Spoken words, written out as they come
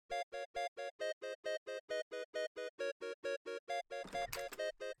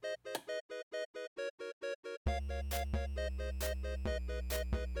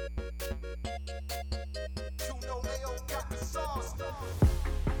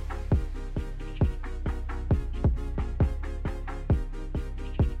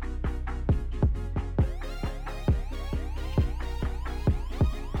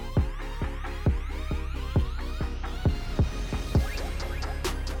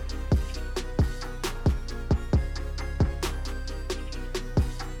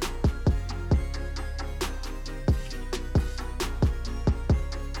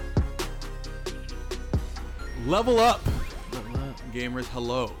Level up, gamers.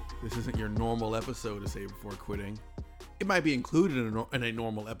 Hello. This isn't your normal episode of Save Before Quitting. It might be included in a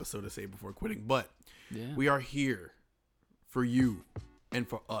normal episode of Save Before Quitting, but we are here for you and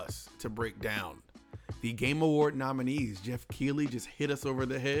for us to break down the Game Award nominees. Jeff Keighley just hit us over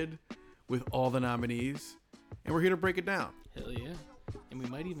the head with all the nominees, and we're here to break it down. Hell yeah. And we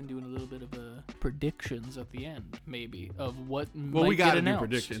might even do a little bit of predictions at the end, maybe, of what might we got get to do announced.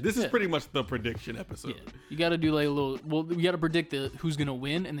 predictions. This is pretty much the prediction episode. Yeah. You got to do like a little. Well, you got to predict who's gonna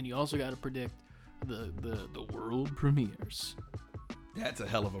win, and then you also got to predict the world premieres. That's a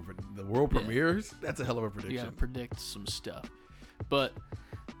hell of a the world premieres. That's a hell of a prediction. You got to predict some stuff. But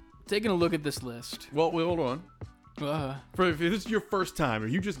taking a look at this list. Well, hold on. If this is your first time, or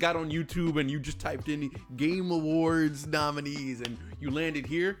you just got on YouTube and you just typed in Game Awards nominees and you landed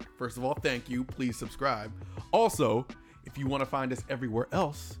here, first of all, thank you. Please subscribe. Also, if you want to find us everywhere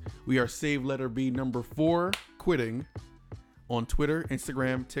else, we are Save Letter B number 4 Quitting on Twitter,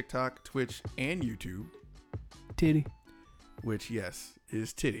 Instagram, TikTok, Twitch, and YouTube. Titty. Which, yes,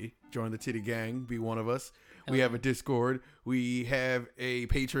 is Titty. Join the Titty Gang. Be one of us. We have a Discord. We have a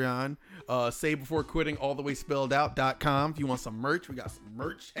Patreon. Save Before Quitting, all the way spelled out.com. If you want some merch, we got some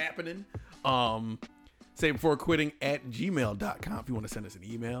merch happening. Save Before Quitting at gmail.com. If you want to send us an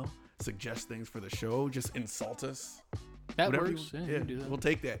email, suggest things for the show, just insult us. That works. Yeah, do that. We'll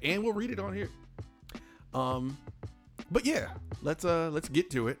take that. And we'll read it on here. But yeah, let's get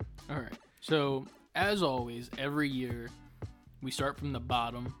to it. All right. So, as always, every year, we start from the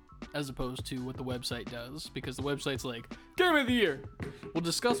bottom, as opposed to what the website does, because the website's like, Game of the Year! We'll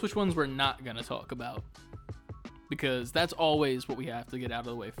discuss which ones we're not going to talk about, because that's always what we have to get out of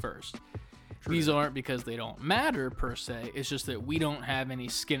the way first. True. These aren't because they don't matter, per se. It's just that we don't have any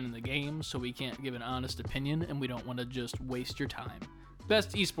skin in the game, so we can't give an honest opinion, and we don't want to just waste your time.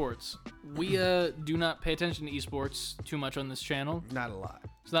 Best esports. We do not pay attention to esports too much on this channel. Not a lot.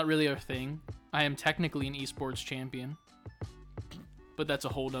 It's not really our thing. I am technically an esports champion, but that's a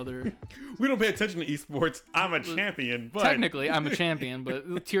whole nother... We don't pay attention to esports. I'm a champion, but... Technically, I'm a champion,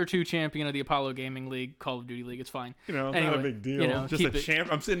 but tier 2 champion of the Apollo Gaming League, Call of Duty League, it's fine. Anyway, not a big deal. Just a champ.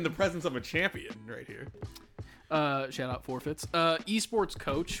 I'm sitting in the presence of a champion right here. Shout out forfeits. Esports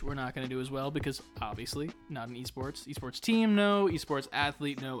coach, we're not going to do as well, because obviously, not an esports. Esports team, no. Esports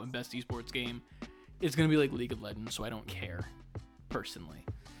athlete, no. And best esports game, it's going to be like League of Legends, so I don't care, personally.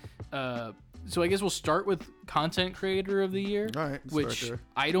 So I guess we'll start with Content Creator of the Year, all right, which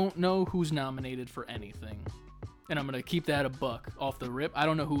I don't know who's nominated for anything. And I'm going to keep that a buck off the rip. I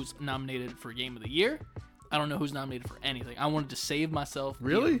don't know who's nominated for Game of the Year. I don't know who's nominated for anything. I wanted to save myself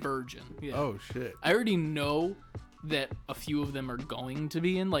being a virgin. Yeah. Oh, shit. I already know that a few of them are going to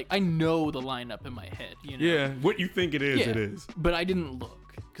be in. Like, I know the lineup in my head. You know? Yeah, what you think it is, it is. But I didn't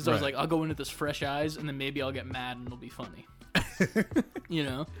look, because I was like, I'll go in with this fresh eyes, and then maybe I'll get mad and it'll be funny. You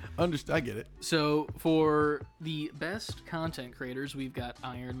know? I get it. So, for the best content creators, we've got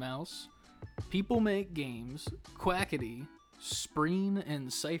Iron Mouse, People Make Games, Quackity, Spreen,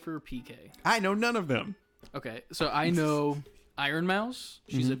 and Cypher PK. I know none of them. Okay, so I know Iron Mouse.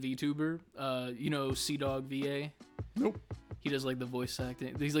 She's a VTuber. You know C-Dog VA? Nope. He does like the voice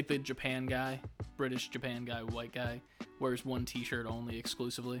acting. He's like the Japan guy, British Japan guy, white guy. Wears one t-shirt only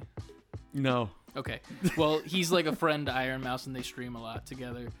exclusively. No. Okay. Well, he's like a friend to Iron Mouse, and they stream a lot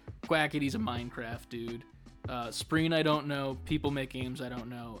together. Quackity's a Minecraft dude. Spreen, I don't know. People Make Games, I don't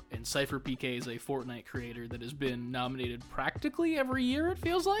know. And Cypher PK is a Fortnite creator that has been nominated practically every year, it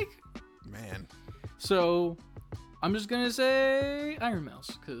feels like. Man. So, I'm just going to say Iron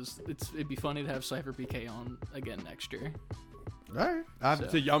Mouse, because it'd be funny to have Cypher PK on again next year. All right. I'm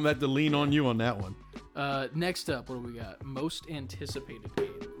going to have to lean on you on that one. Next up, what do we got? Most anticipated game.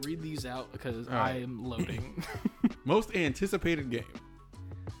 Read these out, because I am loading. Most anticipated game.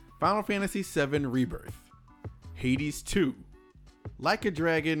 Final Fantasy VII Rebirth. Hades 2. Like a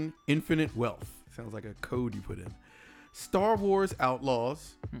Dragon, Infinite Wealth. Sounds like a code you put in. Star Wars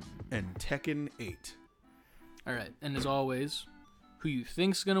Outlaws. And Tekken 8. All right. And as always, who you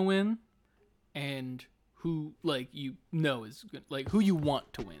think's going to win and who like is good, like who you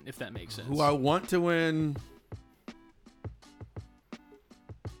want to win, if that makes sense. Who I want to win,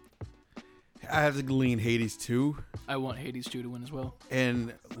 I have to lean Hades 2. I want Hades 2 to win as well.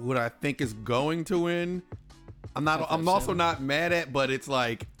 And what I think is going to win, I'm also not mad at, but it's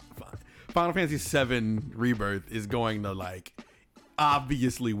like Final Fantasy VII Rebirth is going to like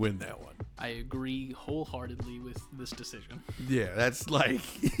obviously win that one. I agree wholeheartedly with this decision. Yeah, that's like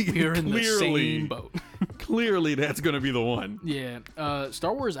you're in the same boat. Clearly, that's going to be the one. Yeah,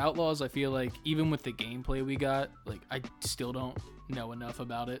 Star Wars Outlaws. I feel like even with the gameplay we got, like I still don't know enough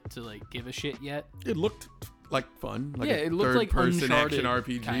about it to like give a shit yet. It looked like fun. Like it looked like third-person Uncharted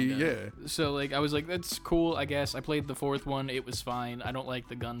action RPG. Kinda. Yeah. So like I was like, that's cool. I guess I played the fourth one. It was fine. I don't like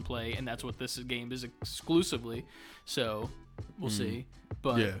the gunplay, and that's what this game is exclusively. So we'll see.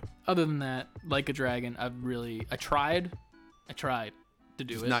 But other than that, Like a Dragon, I tried to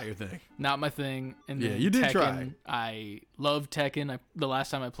do it's it. Not your thing. Not my thing. And then you did Tekken, try. I love Tekken. The last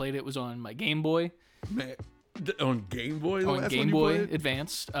time I played it was on my Game Boy. Man, on Game Boy? On Game Boy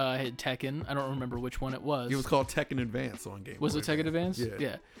Advanced, I had Tekken. I don't remember which one it was. It was called Tekken Advance on Game Boy. Was it Tekken Advance?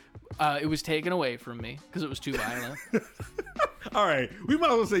 Yeah. It was taken away from me because it was too violent. All right, we might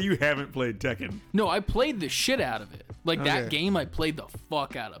as well say you haven't played Tekken. No, I played the shit out of it. Like that game, I played the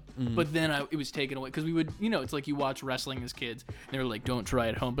fuck out of. But then it was taken away because we would, it's like you watch wrestling as kids. And they were like, "Don't try it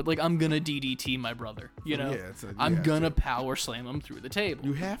at home." But like, I'm gonna DDT my brother. I'm gonna power slam him through the table.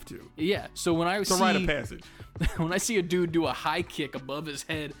 You have to. Yeah. So when I see, it's a rite of passage. When I see a dude do a high kick above his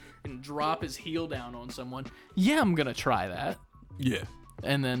head and drop his heel down on someone, I'm gonna try that. Yeah.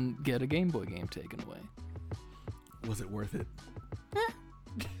 And then get a Game Boy game taken away. Was it worth it?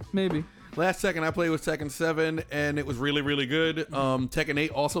 Maybe. Last Tekken I played was Tekken 7, and it was really, really good. Tekken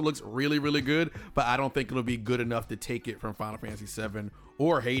 8 also looks really, really good, but I don't think it'll be good enough to take it from Final Fantasy 7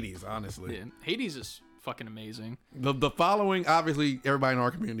 or Hades, honestly. Yeah, Hades is fucking amazing. The following, obviously, everybody in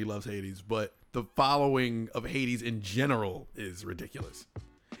our community loves Hades, but the following of Hades in general is ridiculous.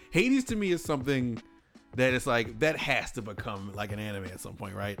 Hades to me is something that it's like, that has to become like an anime at some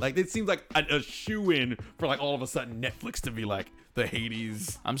point, right? Like, it seems like a shoe-in for like all of a sudden Netflix to be like the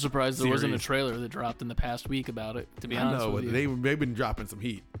Hades. I'm surprised there wasn't a trailer that dropped in the past week about it, to be honest with you. They've been dropping some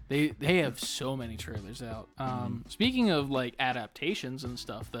heat. They have so many trailers out. Speaking of like adaptations and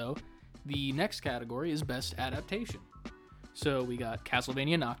stuff though, the next category is best adaptation. So we got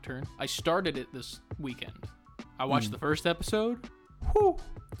Castlevania Nocturne. I started it this weekend. I watched the first episode. Whew.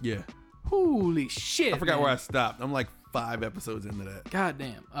 Yeah. Holy shit. I forgot where I stopped. I'm like 5 episodes into that. God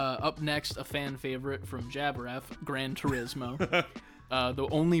damn. Up next, a fan favorite from Jabberef, Gran Turismo. The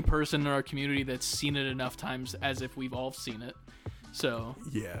only person in our community that's seen it enough times as if we've all seen it. So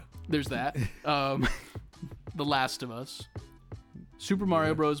yeah, there's that. The Last of Us, Super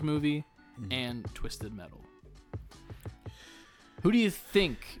Mario Bros. Movie, and Twisted Metal. Who do you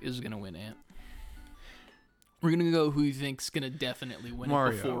think is going to win, Ant? We're going to go who you think's going to definitely win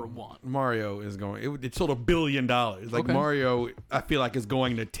it before one. Mario is going... It sold $1 billion. Like, okay. Mario, I feel like, is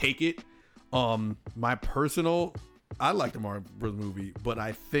going to take it. My personal... I like the Mario Bros. Movie, but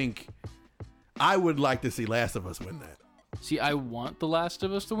I think I would like to see Last of Us win that. See, I want The Last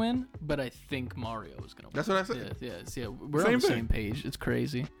of Us to win, but I think Mario is going to win. That's what I said. Yeah. We're on the same page. It's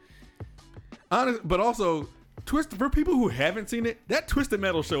crazy. But also... for people who haven't seen it, that Twisted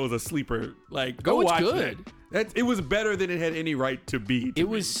Metal show is a sleeper. Like, go watch it. It was better than it had any right to be. It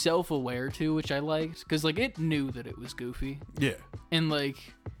was self-aware too, which I liked, because like it knew that it was goofy. Yeah. And like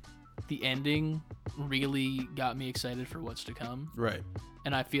the ending really got me excited for what's to come. Right.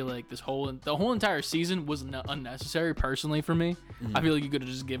 And I feel like the whole entire season was unnecessary personally for me. I feel like you could have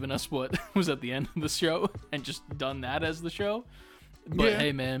just given us what was at the end of the show and just done that as the show. But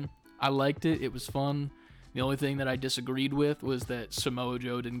hey, man, I liked it. It was fun. The only thing that I disagreed with was that Samoa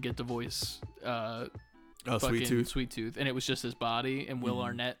Joe didn't get to voice Sweet Tooth, and it was just his body, and Will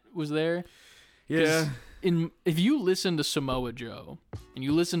Arnett was there. Yeah. If you listen to Samoa Joe and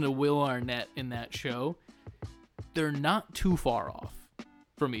you listen to Will Arnett in that show, they're not too far off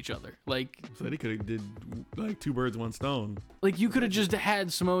from each other. Like, so he could have did like 2 birds, 1 stone. Like, you could have just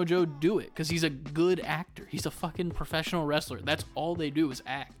had Samoa Joe do it because he's a good actor. He's a fucking professional wrestler. That's all they do is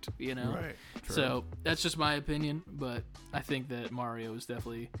act, you know? Right. True. So that's just my opinion, but I think that Mario is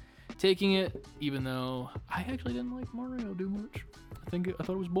definitely taking it, even though I actually didn't like Mario too much. I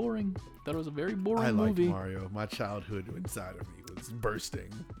thought it was boring. I thought it was a very boring movie. I liked Mario. My childhood inside of me was bursting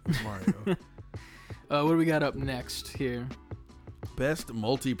with Mario. What do we got up next here? Best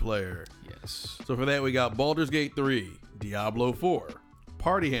multiplayer. Yes. So for that, we got Baldur's Gate 3, Diablo 4,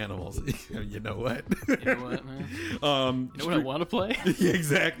 Party Animals. You know what? You know what, man? You know what I want to play? Yeah,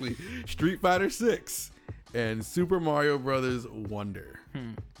 exactly. Street Fighter 6, and Super Mario Brothers Wonder.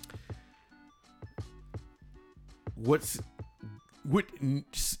 What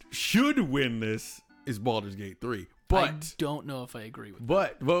should win this is Baldur's Gate 3. But I don't know if I agree with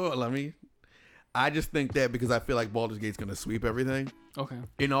that. But I just think that because I feel like Baldur's Gate's going to sweep everything. Okay.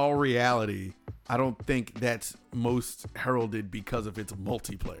 In all reality, I don't think that's most heralded because of its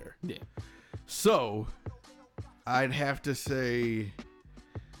multiplayer. Yeah. So, I'd have to say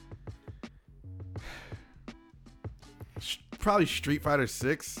probably Street Fighter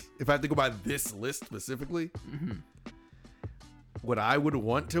 6 if I have to go by this list specifically. Mm-hmm. What I would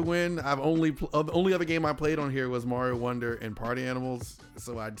want to win, the only other game I played on here was Mario Wonder and Party Animals,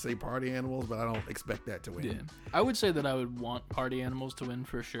 so I'd say Party Animals, but I don't expect that to win. Yeah, I would say that I would want Party Animals to win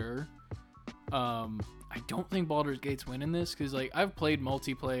for sure. I don't think Baldur's Gate's winning this because like I've played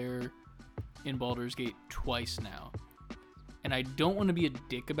multiplayer in Baldur's Gate twice now, and I don't want to be a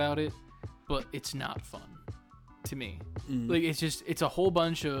dick about it, but it's not fun to me. Like it's a whole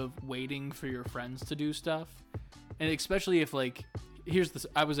bunch of waiting for your friends to do stuff. And especially if, like,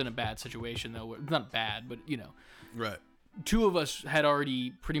 I was in a bad situation, though. Not bad, but, you know. Right. Two of us had already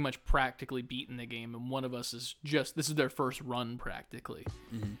pretty much practically beaten the game, and one of us this is their first run, practically.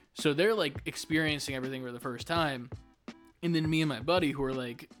 Mm-hmm. So they're, like, experiencing everything for the first time. And then me and my buddy, who are,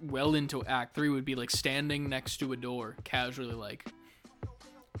 like, well into Act 3, would be, like, standing next to a door, casually, like...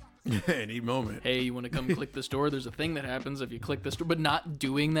 Any moment. Hey, you want to come click this door? There's a thing that happens if you click this door, but not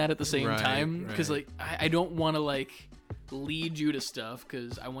doing that at the same time. Because like I don't want to like lead you to stuff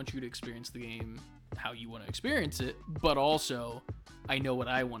because I want you to experience the game how you want to experience it. But also, I know what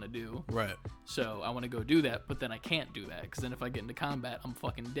I want to do. Right. So I want to go do that, but then I can't do that because then if I get into combat, I'm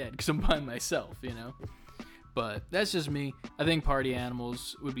fucking dead because I'm by myself, you know. But that's just me. I think Party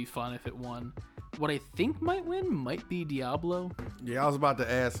Animals would be fun if it won. What I think might win might be Diablo. Yeah, I was about to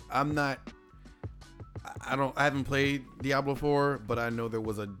ask. I haven't played Diablo 4, but I know there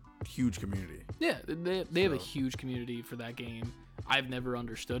was a huge community. Yeah, they have a huge community for that game. I've never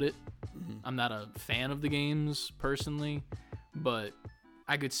understood it. Mm-hmm. I'm not a fan of the games personally, but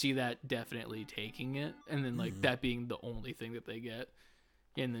I could see that definitely taking it, and then like that being the only thing that they get,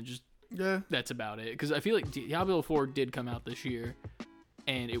 and then just that's about it. Because I feel like Diablo 4 did come out this year.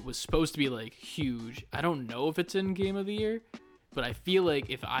 And it was supposed to be, like, huge. I don't know if it's in Game of the Year, but I feel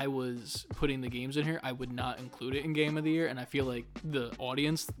like if I was putting the games in here, I would not include it in Game of the Year, and I feel like the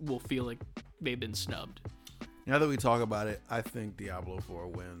audience will feel like they've been snubbed. Now that we talk about it, I think Diablo 4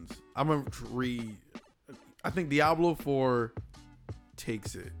 wins. I think Diablo 4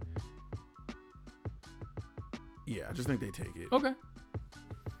 takes it. Yeah, I just think they take it. Okay.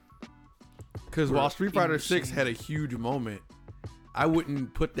 Because while Street Fighter 6 had a huge moment, I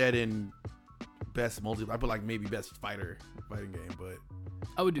wouldn't put that in best multiplayer. I put like maybe best fighting game, but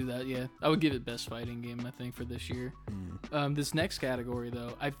I would do that. Yeah, I would give it best fighting game. I think for this year. This next category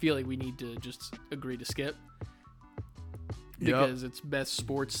though, I feel like we need to just agree to skip because it's best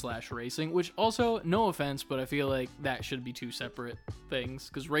sports / racing. Which also, no offense, but I feel like that should be two separate things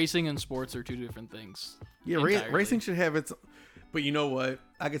because racing and sports are two different things. Yeah, racing should have its. But you know what?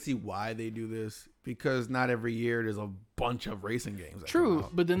 I can see why they do this because not every year there's a bunch of racing games. That True,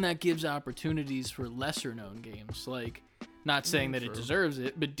 but then that gives opportunities for lesser known games. Like, not saying that it deserves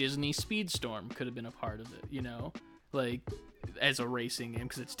it, but Disney Speedstorm could have been a part of it, you know? Like, as a racing game,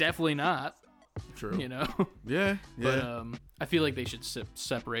 because it's definitely not. True. You know? Yeah. But I feel like they should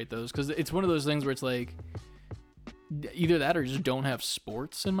separate those because it's one of those things where it's like either that or just don't have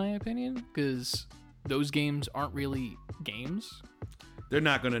sports, in my opinion, because those games aren't really games. They're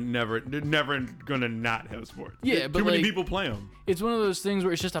never gonna not have sports. Yeah, but too many people play them. It's one of those things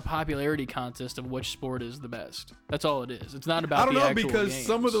where it's just a popularity contest of which sport is the best. That's all it is. It's not about. I don't the know actual because games.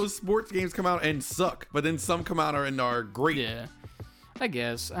 some of those sports games come out and suck, but then some come out and are great. Yeah, I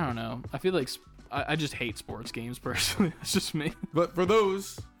guess I don't know. I feel like I just hate sports games personally. That's just me. But for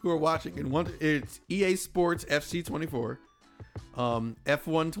those who are watching and want, it's EA Sports FC 24,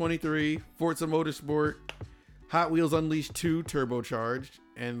 F1 23, Forza Motorsport, Hot Wheels Unleashed 2 Turbocharged,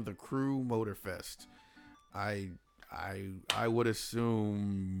 and the Crew Motorfest. I would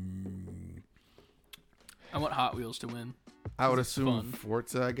assume. I want Hot Wheels to win. I would assume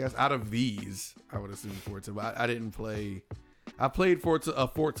Forza, I guess. Out of these, I would assume Forza. But I didn't play. I played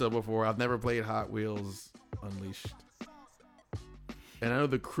Forza before. I've never played Hot Wheels Unleashed. And I know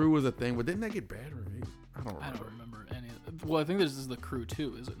the Crew was a thing, but didn't that get bad reviews? I don't remember any of it. Well, I think this is the Crew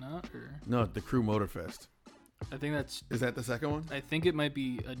 2, is it not? Or? No, the Crew Motorfest. I think that's... Is that the second one? I think it might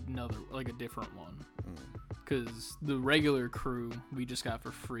be another, like a different one. Because the regular Crew we just got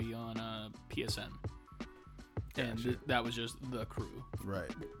for free on PSN. And that was just the Crew.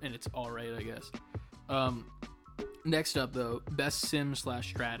 Right. And it's alright, I guess. Next up, though, best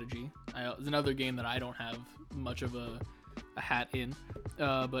sim/strategy. It's another game that I don't have much of a hat in.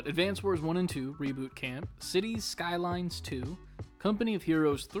 But Advance Wars 1 and 2, Reboot Camp, Cities Skylines 2, Company of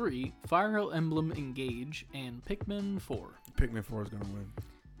Heroes 3, Fire Emblem Engage, and Pikmin 4. Pikmin 4 is going to win.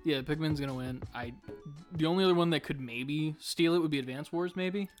 Yeah, Pikmin's going to win. The only other one that could maybe steal it would be Advance Wars,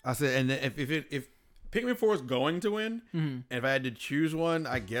 maybe. I said, and if Pikmin 4 is going to win, and if I had to choose one,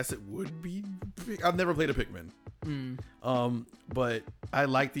 I guess it would be... I've never played a Pikmin. But I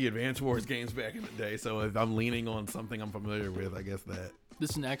like the Advance Wars games back in the day, so if I'm leaning on something I'm familiar with, I guess that.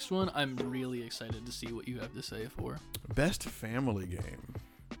 This next one, I'm really excited to see what you have to say for. Best family game.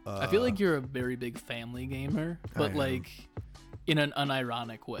 I feel like you're a very big family gamer, but like in an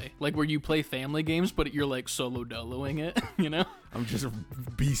unironic way. Like where you play family games, but you're like solo doloing it, you know? I'm just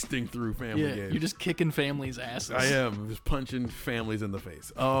beasting through family games. You're just kicking families' asses. I am. I'm just punching families in the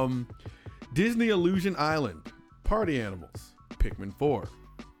face. Disney Illusion Island, Party Animals, Pikmin 4,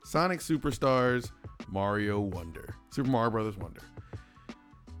 Sonic Superstars, Mario Wonder, Super Mario Brothers Wonder.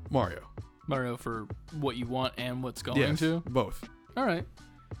 Mario for what you want and what's going to? Both. All right.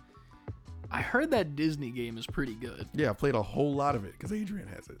 I heard that Disney game is pretty good. Yeah, I played a whole lot of it because Adrian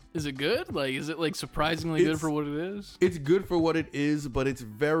has it. Is it good? Like, is it like surprisingly good for what it is? It's good for what it is, but it's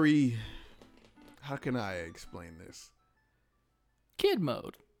very... How can I explain this? Kid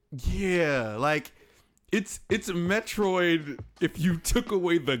mode. Yeah, like... It's a Metroid if you took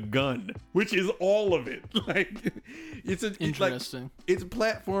away the gun, which is all of it. Like interesting. It's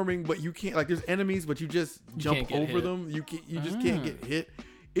platforming, but you can't, like, there's enemies, but you just jump over them. You just can't get hit.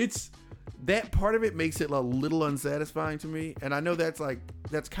 It's that part of it makes it a little unsatisfying to me, and I know that's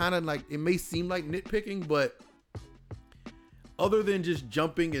kind of like, it may seem like nitpicking, but other than just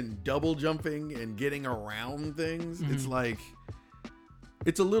jumping and double jumping and getting around things, it's like.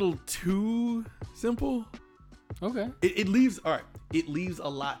 It's a little too simple. Okay. It leaves a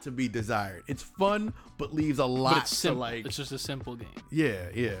lot to be desired. It's fun, but leaves a lot to like. It's just a simple game. Yeah,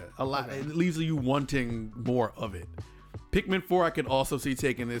 a lot. Okay. It leaves you wanting more of it. Pikmin 4, I could also see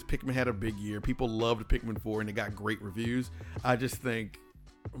taking this. Pikmin had a big year. People loved Pikmin 4, and it got great reviews. I just think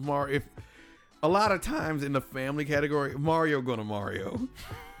if a lot of times in the family category, Mario gonna Mario,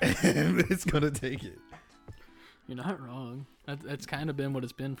 and it's gonna take it. You're not wrong. That's kind of been what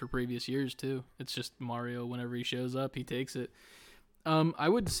it's been for previous years, too. It's just Mario, whenever he shows up, he takes it. I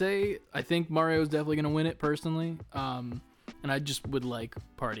would say I think Mario's definitely going to win it, personally. And I just would like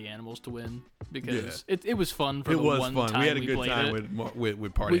Party Animals to win because it was fun for one time. We had a good time with Party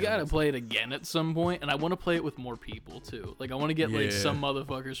Animals. We got to play it again at some point, and I want to play it with more people, too. Like, I want to get like some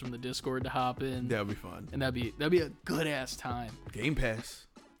motherfuckers from the Discord to hop in. That would be fun. And that'd be a good-ass time. Game Pass.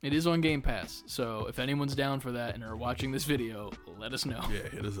 It is on Game Pass, so if anyone's down for that and are watching this video, let us know. Yeah,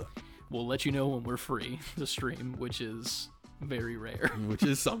 hit us up. We'll let you know when we're free to stream, which is very rare. Which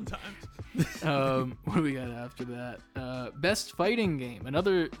is sometimes. What do we got after that? Best fighting game.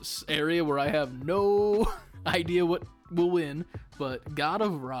 Another area where I have no idea what will win, but God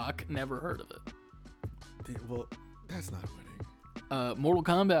of Rock, never heard of it. Well, that's not winning. Mortal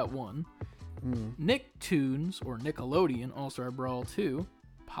Kombat 1. Nicktoons, or Nickelodeon, All-Star Brawl 2.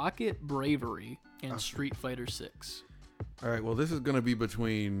 Pocket Bravery, and Street Fighter 6. All right, well, this is going to be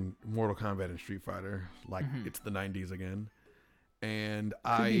between Mortal Kombat and Street Fighter. Like, it's the 90s again. And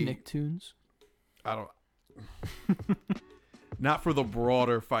Could be Nicktoons. I don't... Not for the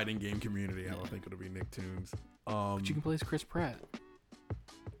broader fighting game community. I don't think it'll be Nicktoons. But you can play as Chris Pratt.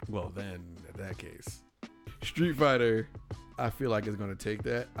 Well, then, in that case, Street Fighter, I feel like is going to take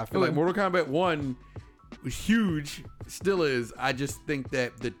that. I feel like Mortal Kombat 1... was huge, still is. I just think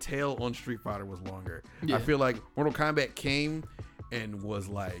that the tail on Street Fighter was longer. I feel like Mortal Kombat came and was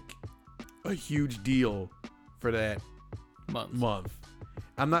like a huge deal for that month.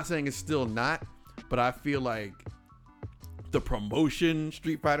 I'm not saying it's still not, but I feel like the promotion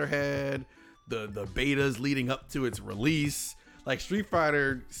Street Fighter had, the betas leading up to its release, like Street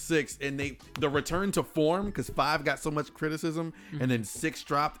Fighter 6, and the return to form, because 5 got so much criticism, and then 6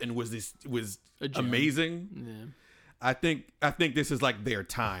 dropped and was amazing. Yeah. I think this is like their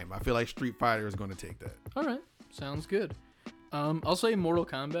time. I feel like Street Fighter is going to take that. All right, sounds good. I'll say Mortal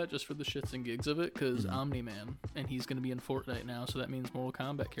Kombat just for the shits and gigs of it, because Omni-Man, and he's going to be in Fortnite now, so that means Mortal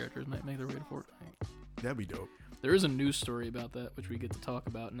Kombat characters might make their way to Fortnite. That'd be dope. There is a news story about that, which we get to talk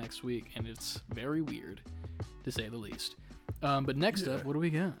about next week, and it's very weird, to say the least. But next up, what do we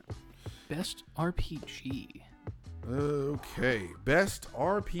got? Best RPG. Okay, best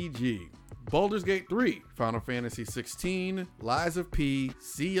RPG. Baldur's Gate 3, Final Fantasy 16, Lies of P,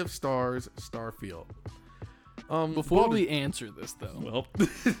 Sea of Stars, Starfield. Before we answer this, though, well,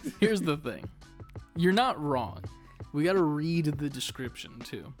 here's the thing. you're not wrong. We got to read the description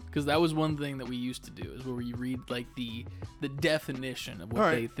too, because that was one thing that we used to do, is where you read like the definition of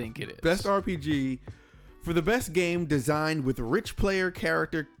what they think it is. Best RPG for the best game designed with rich player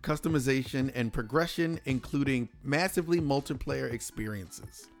character customization and progression, including massively multiplayer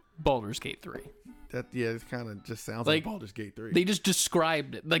experiences. Baldur's Gate 3. It kind of just sounds like Baldur's Gate 3. They just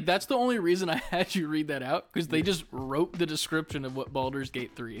described it. Like, that's the only reason I had you read that out, because they just wrote the description of what Baldur's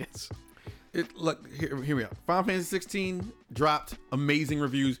Gate 3 is. Look, here we are. Final Fantasy 16 dropped, amazing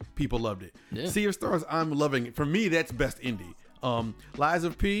reviews. People loved it. Yeah. Sea of Stars, I'm loving it. For me, that's best indie. Lies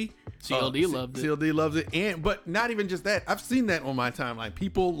of P, CLD loved it. CLD loves it, but not even just that. I've seen that on my timeline.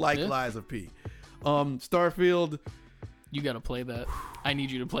 People like Lies of P. Starfield. You got to play that. I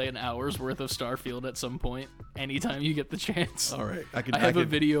need you to play an hour's worth of Starfield at some point, anytime you get the chance. All right, I have a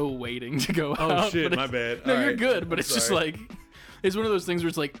video waiting to go out. Oh shit, my bad. No, you're good, but it's just like. It's one of those things where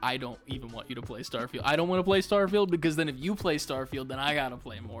it's like, I don't even want you to play Starfield. I don't want to play Starfield, because then if you play Starfield, then I gotta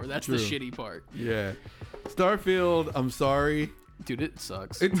play more. That's the shitty part. Yeah. Starfield, I'm sorry. Dude, it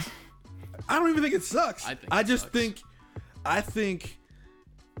sucks. I don't even think it sucks. I think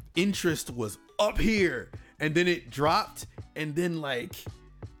interest was up here, and then it dropped, and then like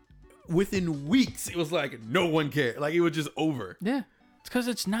within weeks, it was like no one cared. Like, it was just over. Yeah. It's because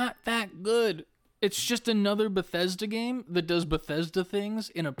it's not that good. It's just another Bethesda game that does Bethesda things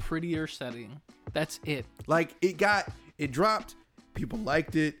in a prettier setting. That's it. Like, it dropped, people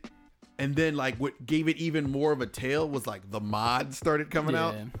liked it, and then like what gave it even more of a tail was like the mods started coming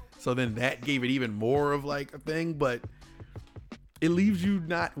out. So then that gave it even more of like a thing, but it leaves you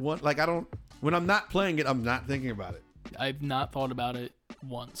not want, like, when I'm not playing it, I'm not thinking about it. I've not thought about it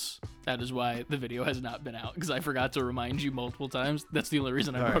once. That is why the video has not been out, because I forgot to remind you multiple times. That's the only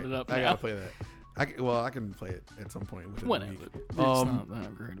reason I brought it up now. I gotta play that. I can play it at some point. Whenever. It's not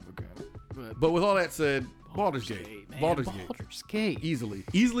that great of a game. But with all that said, Baldur's Gate. Baldur's Gate.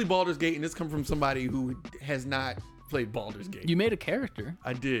 Easily Baldur's Gate, and this comes from somebody who has not played Baldur's Gate. You made a character.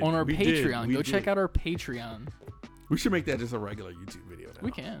 I did. On our Patreon. Go check out our Patreon. We should make that just a regular YouTube video now.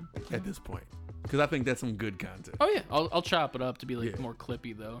 We can. At this point. Because I think that's some good content. Oh, yeah. I'll chop it up to be like more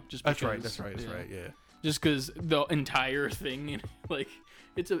clippy, though. Just because, That's right. Yeah. Just because the entire thing, like,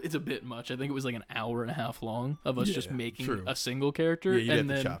 it's a bit much. I think it was like an hour and a half long of us just making a single character, and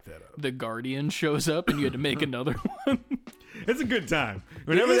then chop that up. The Guardian shows up, and you had to make another one. It's a good time.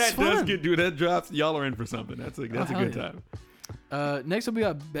 Whenever that drops, y'all are in for something. That's a good time. Next up, we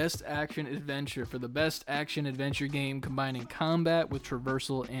got Best Action Adventure. For the Best Action Adventure game combining combat with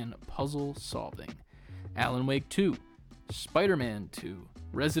traversal and puzzle solving: Alan Wake 2, Spider-Man 2,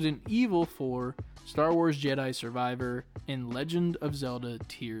 Resident Evil 4, Star Wars Jedi Survivor, and Legend of Zelda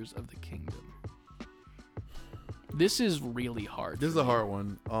Tears of the Kingdom. This is really hard. This is a hard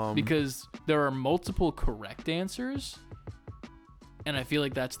one. Because there are multiple correct answers, and I feel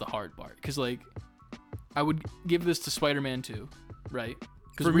like that's the hard part. Because, like, I would give this to Spider-Man 2, right?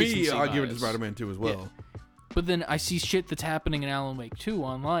 For me, I'll give it to Spider-Man 2 as well. Yeah. But then I see shit that's happening in Alan Wake 2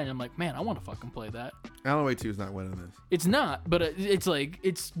 online, and I'm like, man, I want to fucking play that. Alan Wake 2 is not winning this. It's not, but it's like,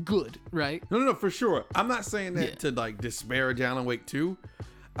 it's good, right? No, for sure. I'm not saying that to like disparage Alan Wake 2.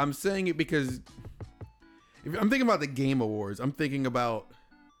 I'm saying it because if I'm thinking about the Game Awards, I'm thinking about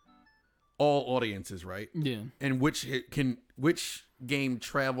all audiences, right? Yeah. And which game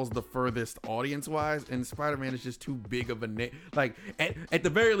travels the furthest audience-wise, and Spider-Man is just too big of a name. Like, at the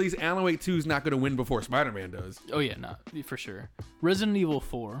very least, Alan Wake 2 is not going to win before Spider-Man does. Oh, yeah, not for sure. Resident Evil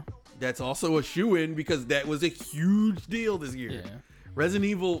 4. That's also a shoo-in because that was a huge deal this year. Yeah. Resident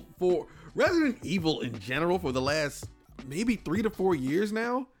Evil 4. Resident Evil in general for the last maybe 3 to 4 years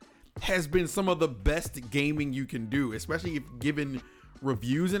now has been some of the best gaming you can do, especially if given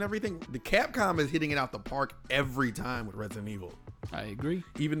reviews and everything. The Capcom is hitting it out the park every time with Resident Evil. I agree.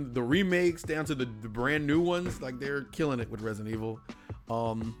 Even the remakes down to the brand new ones, like, they're killing it with Resident Evil.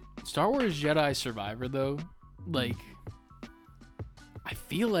 Star Wars Jedi Survivor, though, like, I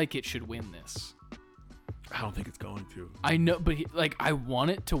feel like it should win this. I don't think it's going to. I know, but like, I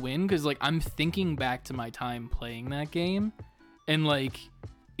want it to win because, like, I'm thinking back to my time playing that game, and like,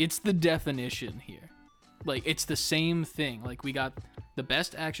 it's the definition here. Like, it's the same thing. Like, we got the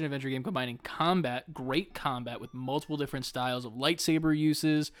best action adventure game combining combat, great combat with multiple different styles of lightsaber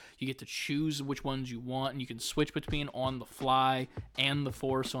uses. You get to choose which ones you want, and you can switch between on the fly and the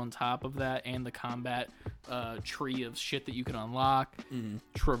force on top of that, and the combat tree of shit that you can unlock.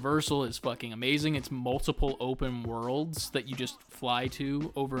 Traversal is fucking amazing. It's multiple open worlds that you just fly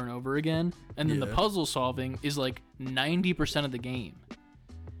to over and over again. And then the puzzle solving is like 90% of the game.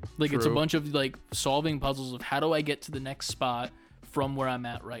 Like, it's a bunch of like solving puzzles of how do I get to the next spot from where I'm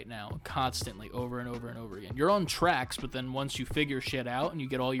at right now, constantly, over and over and over again. You're on tracks, but then once you figure shit out and you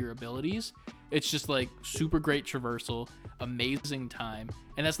get all your abilities, it's just like super great traversal, amazing time.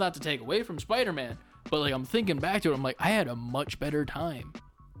 And that's not to take away from Spider-Man, but like I'm thinking back to it, I'm like, I had a much better time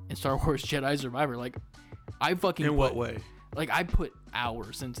in Star Wars Jedi Survivor. Like, I fucking In what way? Like, I put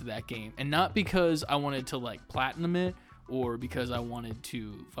hours into that game, and not because I wanted to like platinum it or because I wanted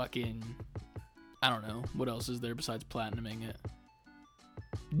to fucking, I don't know, what else is there besides platinuming it?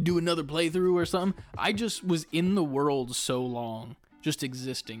 Do another playthrough or something. I just was in the world so long, just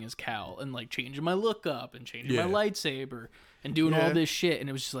existing as Cal and like changing my look up and changing my lightsaber and doing all this shit. And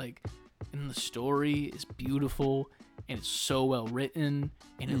it was just like, and the story is beautiful and it's so well written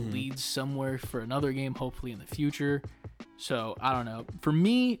and it leads somewhere for another game, hopefully in the future. So I don't know. For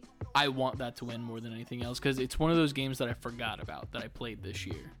me, I want that to win more than anything else because it's one of those games that I forgot about that I played this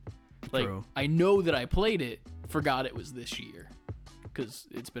year. Like, I know that I played it, forgot it was this year because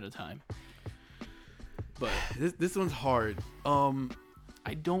it's been a time. But this one's hard.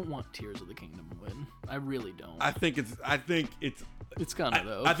 I don't want Tears of the Kingdom to win. I really don't. I think it's gonna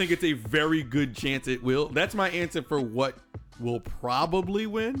though. I think it's a very good chance it will. That's my answer for what will probably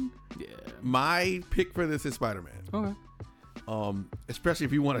win. Yeah. My pick for this is Spider-Man. Okay. Especially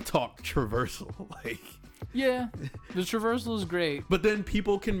if you want to talk traversal, like. Yeah, the traversal is great. But then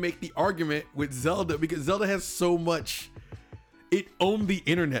people can make the argument with Zelda because Zelda has so much. It owned the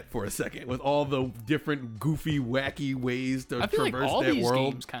internet for a second with all the different goofy, wacky ways to I feel traverse like all that these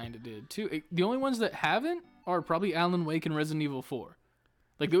world. games kind of did too. The only ones that haven't are probably Alan Wake and Resident Evil 4.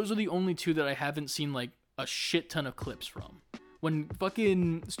 Like those are the only two that I haven't seen like a shit ton of clips from. When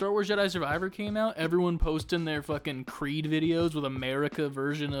fucking Star Wars Jedi Survivor came out, everyone posting their fucking Creed videos with America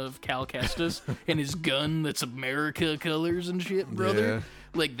version of Cal Kestis and his gun that's America colors and shit, brother. Yeah.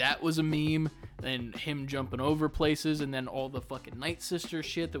 Like, that was a meme. And him jumping over places, and then all the fucking Night Sister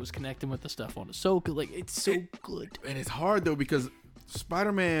shit that was connecting with the stuff on Ahsoka. Like, it's so good. And it's hard, though, because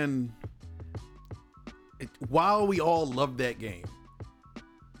Spider-Man, while we all love that game,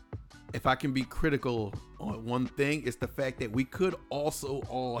 if I can be critical on one thing, it's the fact that we could also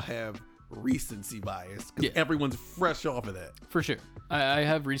all have recency bias because everyone's fresh off of that. For sure. I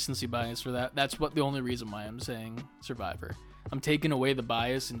have recency bias for that. That's the only reason why I'm saying Survivor. I'm taking away the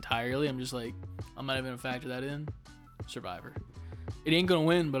bias entirely. I'm just like, I'm not even going to factor that in. Survivor. It ain't going to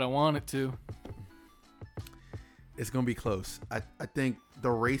win, but I want it to. It's going to be close. I think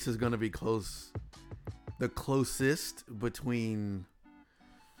the race is going to be close. The closest between...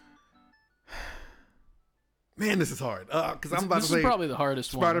 Man, this is hard. Because I'm about to say... This is probably the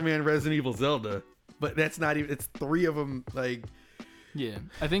hardest one. Spider-Man, Resident Evil, Zelda. But that's not even... It's three of them, like... Yeah,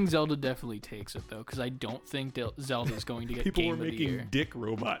 I think Zelda definitely takes it though, because I don't think Zelda is going to get People Game were of the making Year. dick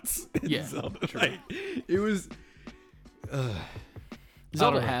robots in Zelda. True. Like, it was.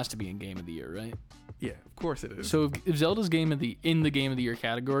 Zelda has to be in Game of the Year, right? Yeah, of course it is. So if Zelda's in the Game of the Year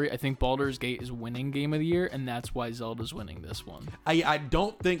category, I think Baldur's Gate is winning Game of the Year, and that's why Zelda's winning this one. I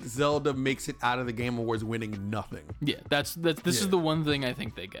don't think Zelda makes it out of the Game Awards winning nothing. Yeah, this is the one thing I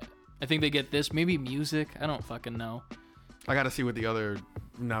think they get. I think they get this, maybe music. I don't fucking know. I got to see what the other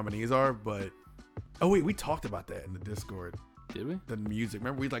nominees are, but oh wait, we talked about that in the Discord. Did we? The music.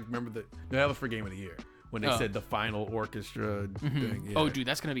 Remember that was for Game of the Year when they said the final orchestra thing. Yeah. Oh, dude,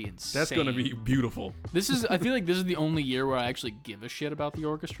 that's gonna be insane. That's gonna be beautiful. I feel like this is the only year where I actually give a shit about the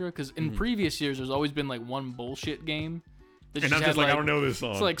orchestra, because in previous years there's always been like one bullshit game. And I'm just like, I don't know this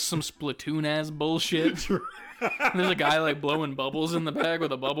song. It's like some Splatoon ass bullshit. There's a guy like blowing bubbles in the bag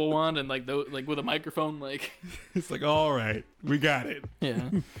with a bubble wand and like with a microphone. Like, it's like, all right, we got it. Yeah.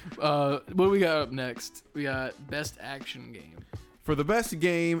 What do we got up next? We got best action game. For the best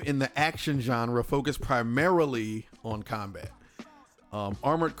game in the action genre, focused primarily on combat.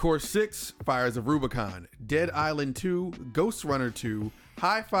 Armored Core 6, Fires of Rubicon, Dead Island 2, Ghost Runner 2,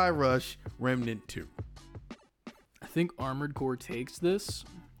 Hi-Fi Rush, Remnant 2. I think Armored Core takes this,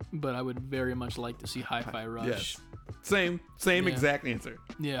 but I would very much like to see Hi-Fi Rush. Yes. Same exact answer.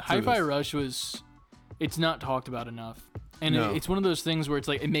 Yeah, Hi-Fi Rush it's not talked about enough. And it's one of those things where it's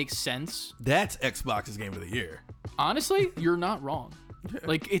like, it makes sense. That's Xbox's Game of the Year. Honestly, you're not wrong.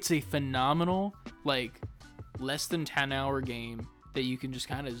 Like, it's a phenomenal, like, less than 10-hour game that you can just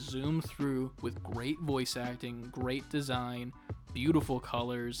kind of zoom through with great voice acting, great design, beautiful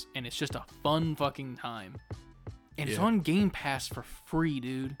colors, and it's just a fun fucking time. And it's on Game Pass for free,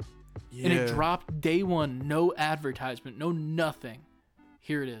 dude. Yeah. And it dropped day one, no advertisement, no nothing.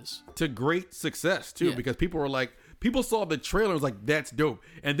 Here it is. To great success, too, because people were like, people saw the trailer and was like, that's dope.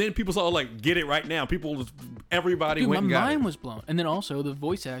 And then people saw like, get it right now. Everybody went and got it. My mind was blown. And then also the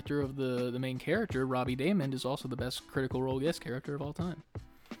voice actor of the main character, Robbie Daymond, is also the best Critical Role guest character of all time.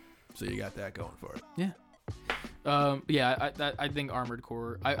 So you got that going for it. Yeah. I think Armored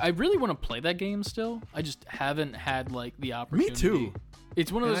Core. I really want to play that game still. I just haven't had like the opportunity. Me too.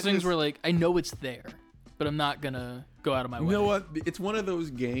 It's one of those things where like I know it's there, but I'm not gonna go out of my way. You know what? It's one of those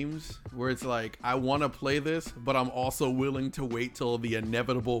games where it's like I want to play this, but I'm also willing to wait till the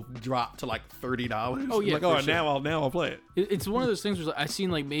inevitable drop to like $30. Oh yeah, like sure. now I'll play it. It's one of those things where I've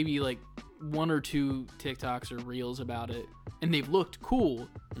seen like maybe like 1 or 2 TikToks or reels about it, and they've looked cool.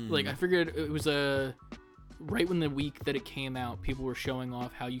 Like I figured it was right when the week that it came out, people were showing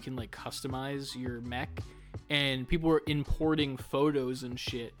off how you can like customize your mech, and people were importing photos and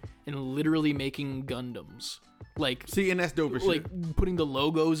shit and literally making Gundams. Like, see, and that's dope as like shit. Putting the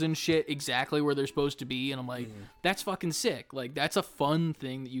logos and shit exactly where they're supposed to be, and I'm like, that's fucking sick. Like, that's a fun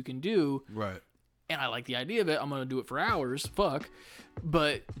thing that you can do. Right. And I like the idea of it. I'm gonna do it for hours. Fuck.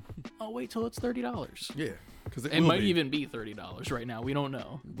 But I'll wait till it's $30. Yeah. Because it might even be $30 right now. We don't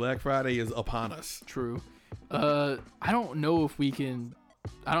know. Black Friday is upon us. True. I don't know if we can.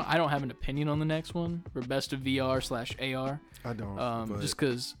 I don't have an opinion on the next one for best of VR/AR. I don't. Just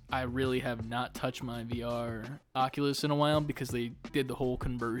because I really have not touched my VR Oculus in a while, because they did the whole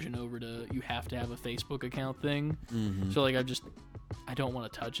conversion over to you have to have a Facebook account thing. So like I don't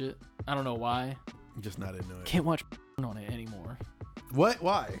want to touch it. I don't know why. I'm just not into it. Can't watch on it anymore. What?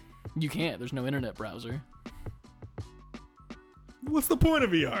 Why? You can't. There's no internet browser. What's the point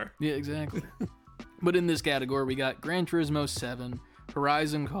of VR? Yeah, exactly. But in this category, we got Gran Turismo 7,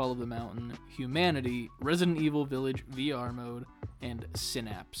 Horizon Call of the Mountain, Humanity, Resident Evil Village VR mode, and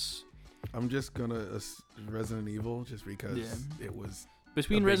Synapse. I'm just gonna Resident Evil just because it was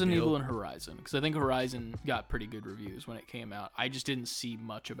between Resident Evil and Horizon, because I think Horizon got pretty good reviews when it came out. I just didn't see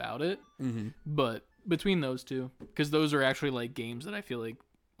much about it, but between those two, because those are actually like games that I feel like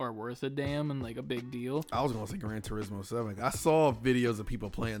are worth a damn and like a big deal. I was gonna say Gran Turismo 7. I saw videos of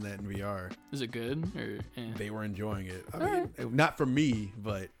people playing that in VR. Is it good? Or, They were enjoying it. I mean, not for me,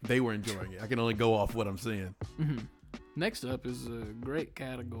 but they were enjoying it. I can only go off what I'm seeing. Next up is a great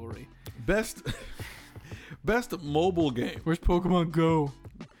category. Best mobile game. Where's Pokemon Go?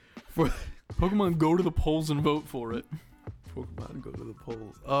 For Pokemon Go to the polls and vote for it. Pokemon Go to the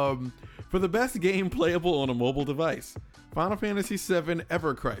polls. For the best game playable on a mobile device, Final Fantasy VII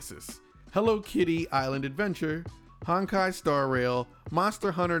Ever Crisis, Hello Kitty Island Adventure, Honkai Star Rail,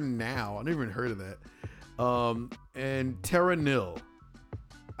 Monster Hunter Now. I never even heard of that. And Terra Nil.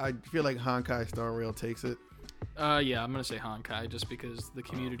 I feel like Honkai Star Rail takes it. Yeah, I'm gonna say Honkai just because the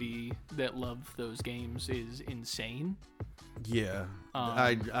community that love those games is insane. Yeah,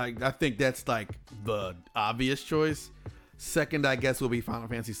 I think that's like the obvious choice. Second, I guess, will be Final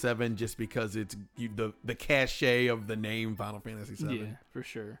Fantasy VII, just because it's the cachet of the name Final Fantasy VII. Yeah, for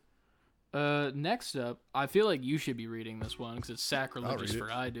sure. Next up, I feel like you should be reading this one because it's sacrilegious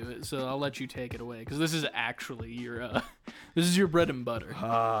for I do it. So I'll let you take it away because this is actually your this is your bread and butter.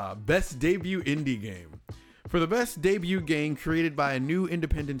 Best debut indie game. For the best debut game created by a new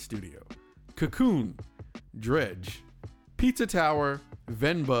independent studio, Cocoon, Dredge, Pizza Tower,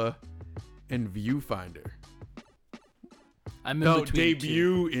 Venba, and Viewfinder. I'm in between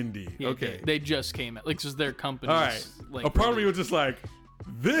debut indie. Yeah, okay. They just came out. Like, this is their company. All right. Like, a part of me was just like,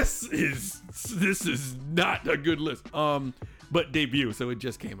 this is not a good list. But debut, so it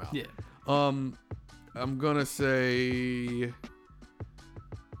just came out. Yeah. I'm gonna say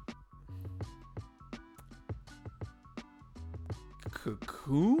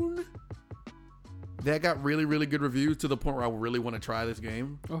Cocoon. That got really, really good reviews to the point where I really want to try this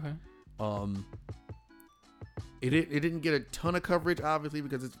game. Okay. It didn't get a ton of coverage, obviously,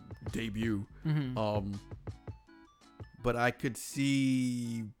 because it's debut. But I could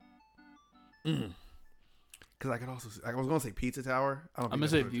see, because I was gonna say Pizza Tower. I'm gonna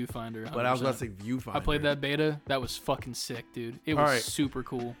say Viewfinder, 100%. But I was gonna say Viewfinder. I played that beta. That was fucking sick, dude. It was super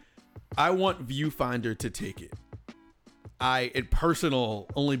cool. I want Viewfinder to take it. Personal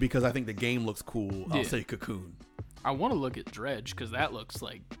only because I think the game looks cool. I'll say Cocoon. I want to look at Dredge because that looks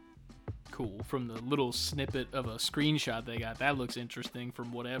like cool from the little snippet of a screenshot they got. That looks interesting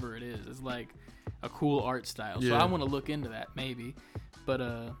from whatever it is. It's like a cool art style. So I want to look into that maybe. But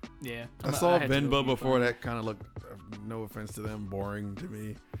yeah. I saw Venba before. That kind of looked, no offense to them, boring to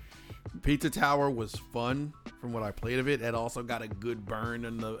me. Pizza Tower was fun from what I played of it. It also got a good burn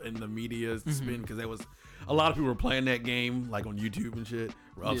in the media spin because there was a lot of people were playing that game like on YouTube and shit,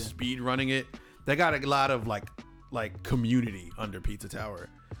 speed running it. They got a lot of like community under Pizza Tower.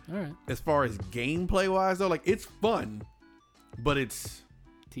 All right. As far as gameplay wise, though, like it's fun, but it's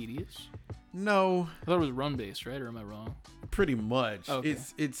tedious. No, I thought it was run based, right? Or am I wrong? Pretty much. Okay.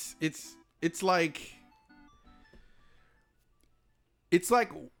 It's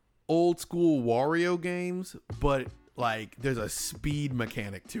like old school Wario games, but like there's a speed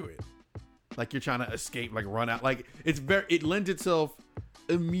mechanic to it. Like you're trying to escape, like run out. Like it lends itself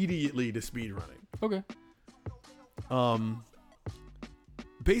immediately to speed running. Okay.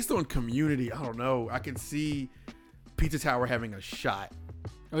 Based on community, I don't know. I can see Pizza Tower having a shot.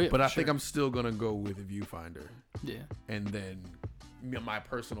 Oh yeah. But I think I'm still gonna go with Viewfinder. Yeah. And then my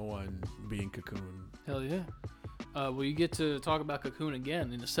personal one being Cocoon. Hell yeah. Well, you get to talk about Cocoon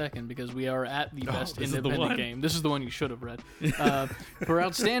again in a second because we are at the best independent game. This is the one you should have read. For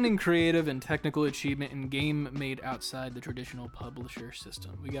outstanding creative and technical achievement in game made outside the traditional publisher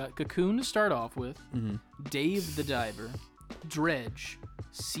system. We got Cocoon to start off with, Dave the Diver, Dredge,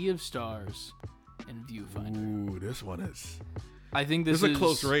 Sea of Stars, and Viewfinder. Ooh, this one is... I think this is a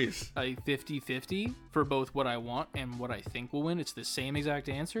close race. A 50-50 for both what I want and what I think will win. It's the same exact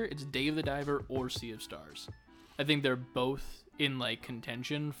answer. It's Dave the Diver or Sea of Stars. I think they're both in like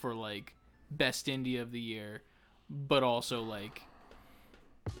contention for like best indie of the year, but also like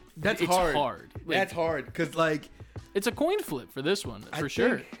it's hard. Like, that's hard because like it's a coin flip for this one for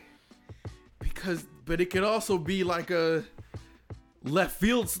sure. But it could also be like a left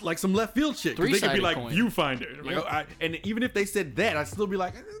field, like some left field shit. They could be like coin. Viewfinder. Yep. Like, and even if they said that, I'd still be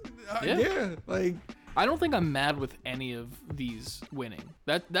like, yeah. Like, I don't think I'm mad with any of these winning.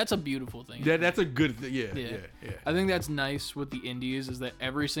 That's a beautiful thing. Yeah, that's a good thing. Yeah. I think that's nice with the indies is that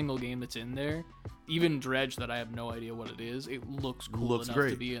every single game that's in there, even Dredge that I have no idea what it is, it looks cool enough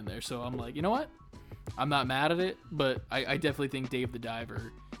to be in there. So I'm like, you know what? I'm not mad at it, but I definitely think Dave the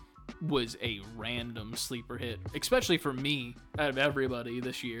Diver was a random sleeper hit, especially for me out of everybody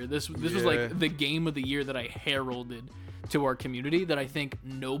this year. This was like the game of the year that I heralded to our community that I think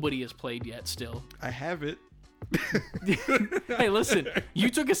nobody has played yet still. I have it. Hey, listen, you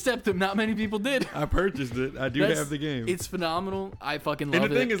took a step that not many people did. I purchased it. I do have the game. It's phenomenal. I fucking love it.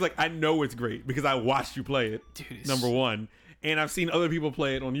 And the thing is, like, I know it's great because I watched you play it, dude, number one. And I've seen other people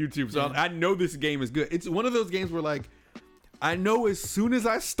play it on YouTube. So I know this game is good. It's one of those games where, like, I know as soon as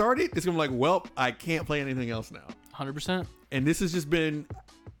I start it, it's going to be like, well, I can't play anything else now. 100%. And this has just been...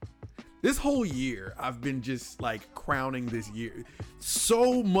 This whole year, I've been just, like, crowning this year.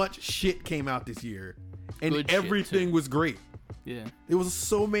 So much shit came out this year. And good everything was great. Yeah. There was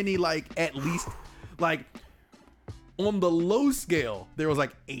so many, like, at least... Like, on the low scale, there was,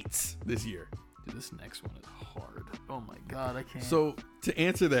 like, 8s this year. Dude, this next one is hard. Oh, my God, I can't. So, to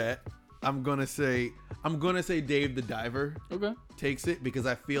answer that, I'm gonna say Dave the Diver takes it because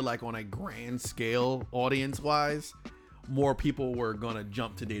I feel like on a grand scale, audience-wise... more people were gonna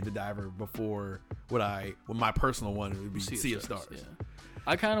jump to Dave the Diver before what my personal one would be Sea of Stars. Yeah.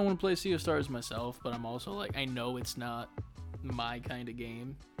 I kind of want to play Sea of Stars myself, but I'm also like, I know it's not my kind of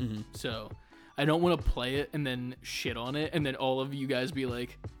game, so I don't want to play it and then shit on it, and then all of you guys be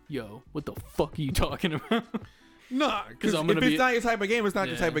like, "Yo, what the fuck are you talking about?" Nah, because if it's not your type of game, it's not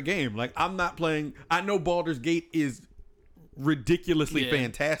your type of game. Like I'm not playing. I know Baldur's Gate is ridiculously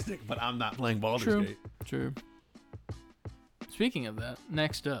fantastic, but I'm not playing Baldur's Gate. True. Speaking of that,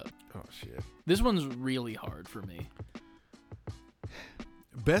 next up. Oh, shit. This one's really hard for me.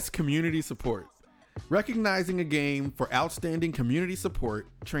 Best community support. Recognizing a game for outstanding community support,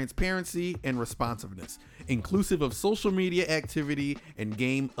 transparency, and responsiveness, inclusive of social media activity and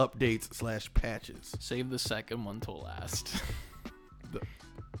game updates / patches. Save the second one till last.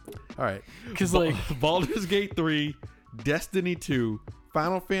 All right. Because, like... Baldur's Gate 3, Destiny 2,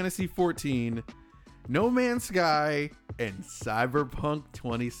 Final Fantasy 14, No Man's Sky, and Cyberpunk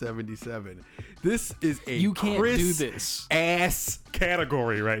 2077. This is a you can't do this ass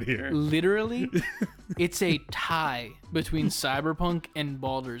category right here. Literally, it's a tie between Cyberpunk and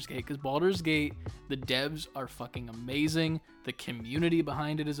Baldur's Gate because Baldur's Gate, the devs are fucking amazing. The community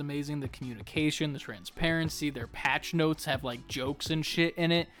behind it is amazing. The communication, the transparency, their patch notes have like jokes and shit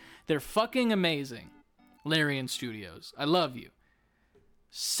in it. They're fucking amazing. Larian Studios, I love you.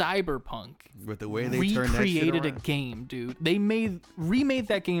 Cyberpunk with the way they recreated a game, dude. They remade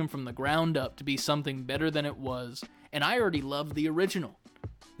that game from the ground up to be something better than it was, and I already loved the original.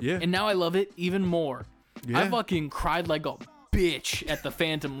 Yeah. And now I love it even more. Yeah. I fucking cried like a bitch at the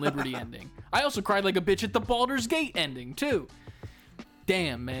Phantom Liberty ending. I also cried like a bitch at the Baldur's Gate ending too.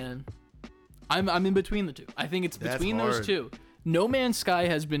 Damn, man. I'm in between the two. I think it's between those two. No Man's Sky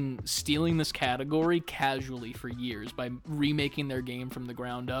has been stealing this category casually for years by remaking their game from the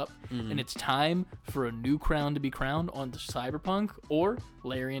ground up, and it's time for a new crown to be crowned on Cyberpunk or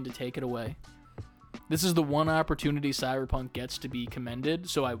Larian to take it away. This is the one opportunity Cyberpunk gets to be commended,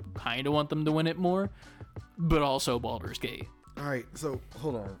 so I kind of want them to win it more, but also Baldur's Gate. All right, so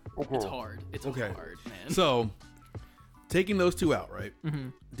hold on. It's hard. It's hard, man. So, taking those two out, right?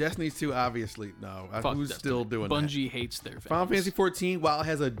 Destiny's 2, obviously, no. Who's Destiny. still doing that? Bungie hates their fans. Final Fantasy 14, while it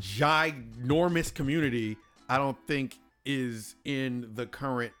has a ginormous community, I don't think is in the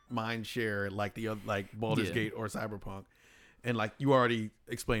current mind share like Baldur's Gate or Cyberpunk. And like you already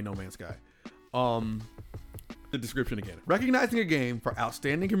explained No Man's Sky. The description again. Recognizing a game for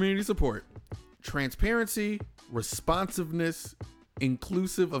outstanding community support, transparency, responsiveness,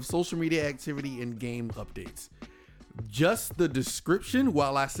 inclusive of social media activity and game updates. Just the description,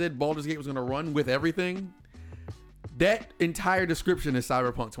 while I said Baldur's Gate was going to run with everything, that entire description is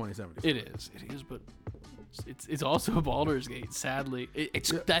Cyberpunk 2077. It is, but it's also Baldur's Gate, sadly.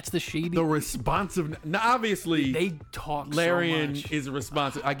 That's the shady. The responsiveness. Now, obviously, they talk Larian so much. is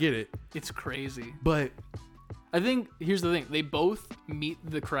responsive. I get it. It's crazy. But I think, here's the thing. They both meet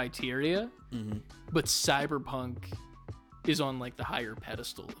the criteria, but Cyberpunk is on like the higher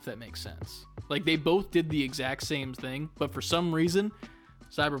pedestal, if that makes sense. Like they both did the exact same thing, but for some reason,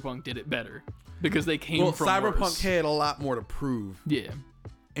 Cyberpunk did it better because they came from Cyberpunk worse. had a lot more to prove. Yeah.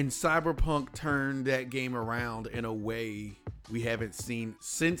 And Cyberpunk turned that game around in a way we haven't seen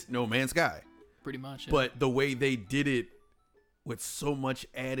since No Man's Sky. Pretty much. Yeah. But the way they did it with so much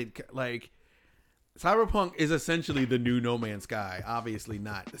added, like Cyberpunk is essentially the new No Man's Sky. Obviously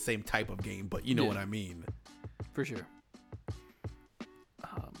not the same type of game, but you know what I mean. For sure.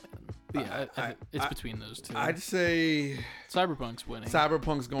 Oh man. Yeah, it's between those two. I'd say Cyberpunk's winning.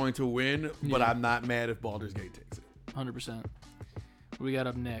 Cyberpunk's going to win, but I'm not mad if Baldur's Gate takes it. 100%. What we got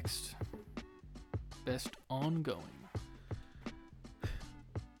up next? Best ongoing.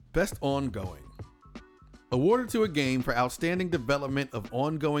 Best ongoing. Awarded to a game for outstanding development of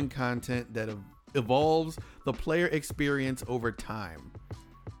ongoing content that evolves the player experience over time.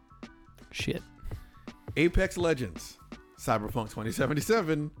 Shit. Apex Legends, Cyberpunk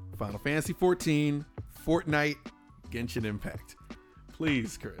 2077, Final Fantasy 14, Fortnite, Genshin Impact.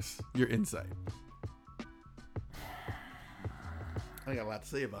 Please, Chris, your insight. I got a lot to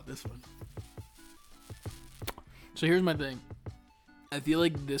say about this one. So here's my thing. I feel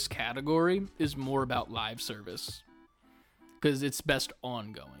like this category is more about live service because it's best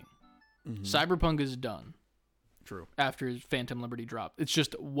ongoing. Cyberpunk is done. True. After Phantom Liberty dropped. It's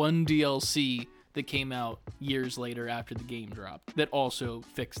just one DLC that came out years later after the game dropped that also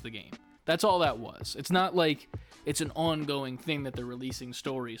fixed the game. That's all that was. It's not like it's an ongoing thing that they're releasing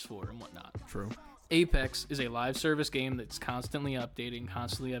stories for and whatnot. True. Apex is a live service game that's constantly updating,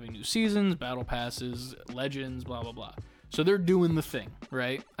 constantly having new seasons, battle passes, legends, blah, blah, blah. So they're doing the thing,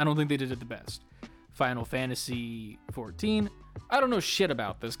 right? I don't think they did it the best. Final Fantasy 14, I don't know shit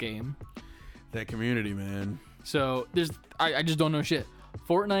about this game. That community, man. So I just don't know shit.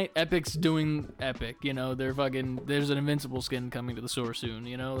 Fortnite, Epic's doing Epic, you know, they're fucking, there's an Invincible skin coming to the store soon,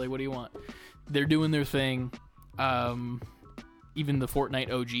 you know, like what do you want? They're doing their thing. Even the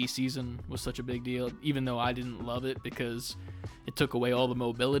Fortnite OG season was such a big deal, even though I didn't love it because it took away all the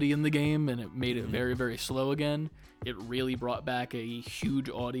mobility in the game and it made it very, very slow again. It really brought back a huge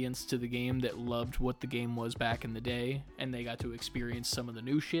audience to the game that loved what the game was back in the day, and they got to experience some of the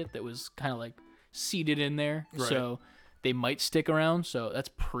new shit that was kind of like seeded in there. Right. So they might stick around, so that's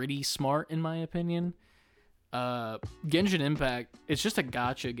pretty smart in my opinion. Genshin Impact, it's just a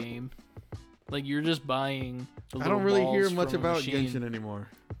gacha game. Like, you're just buying the little I don't really hear balls much from a about machine. Genshin anymore.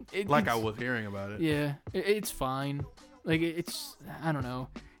 Like I was hearing about it. Yeah, it's fine. Like, it's, I don't know.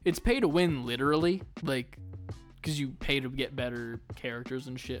 It's pay to win, literally. Like, because you pay to get better characters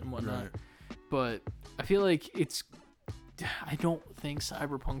and shit and whatnot. Right. But I feel like I don't think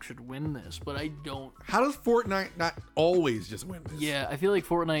Cyberpunk should win this, but I don't. How does Fortnite not always just win this? Yeah, I feel like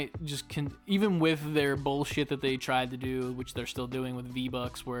Fortnite just can, even with their bullshit that they tried to do, which they're still doing with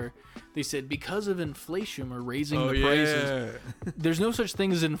V-Bucks, where they said because of inflation we're raising the prices. There's no such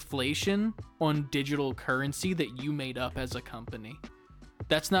thing as inflation on digital currency that you made up as a company.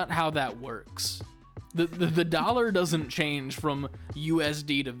 That's not how that works. The dollar doesn't change from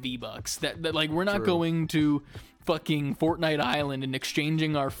USD to V-Bucks. That like we're not going to fucking Fortnite Island and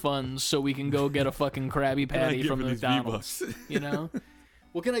exchanging our funds so we can go get a fucking Krabby Patty from the McDonald's. You know?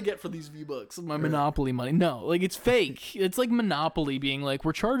 What can I get for these V-Bucks? My Monopoly money. No, like it's fake. It's like Monopoly being like,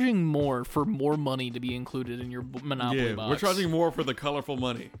 we're charging more for more money to be included in your Monopoly box. We're charging more for the colorful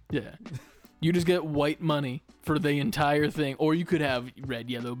money. Yeah. You just get white money for the entire thing. Or you could have red,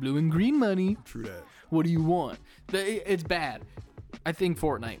 yellow, blue, and green money. True that. What do you want? It's bad. I think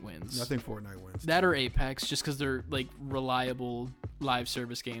Fortnite wins. I think Fortnite wins. That or Apex, just because they're like reliable live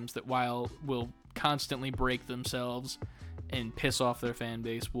service games that while will constantly break themselves and piss off their fan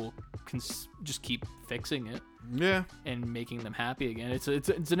base, will just keep fixing it. Yeah. And making them happy again. It's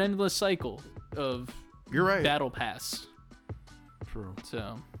an endless cycle of You're right. battle pass. True.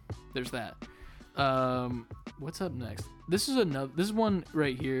 So there's that. What's up next? This is one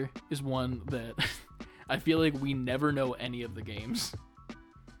right here is one that I feel like we never know any of the games.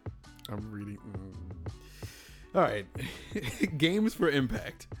 I'm reading. All right. Games for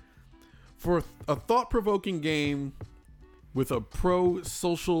impact. For a thought-provoking game with a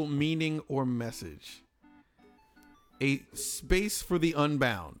pro-social meaning or message. A space for the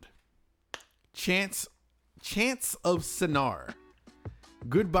unbound. Chance of Sinar.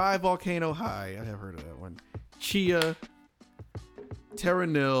 Goodbye Volcano High. I have heard of that one. Chia, Terra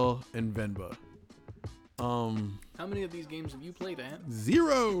Nil, and Venba. How many of these games have you played, Ant?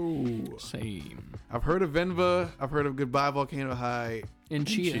 0. Same. I've heard of Venba. I've heard of Goodbye Volcano High. And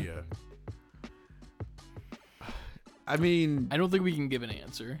Chia. I mean, I don't think we can give an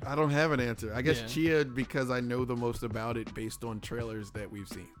answer. I don't have an answer. I guess Chia because I know the most about it based on trailers that we've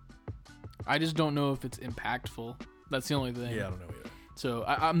seen. I just don't know if it's impactful. That's the only thing. Yeah, I don't know either. So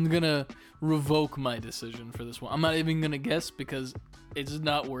I'm going to revoke my decision for this one. I'm not even going to guess because it's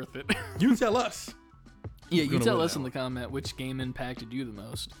not worth it. You tell us. Yeah, you tell us in the comment which game impacted you the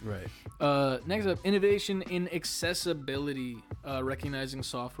most. Right. Next up, innovation in accessibility, recognizing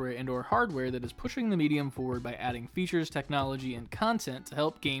software and or hardware that is pushing the medium forward by adding features, technology, and content to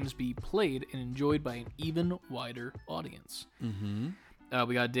help games be played and enjoyed by an even wider audience. Mm-hmm.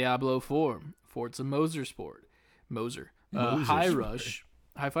 We got Diablo 4, Forza Motorsport,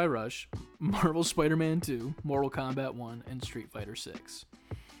 Hi-Fi Rush, Marvel Spider-Man 2, Mortal Kombat 1, and Street Fighter 6.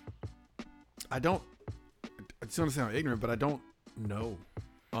 I just want to sound ignorant, but I don't know.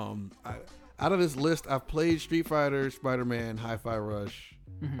 Out of this list, I've played Street Fighter, Spider-Man, Hi-Fi Rush.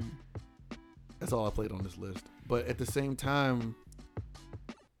 Mm-hmm. That's all I played on this list. But at the same time,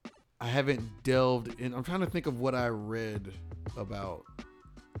 I haven't delved in. I'm trying to think of what I read about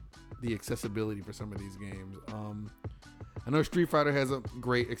the accessibility for some of these games. I know Street Fighter has a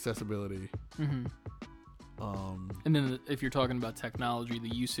great accessibility. Mm-hmm. And then if you're talking about technology, the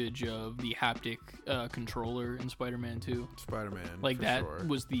usage of the haptic controller in Spider-Man 2. Spider-Man, like that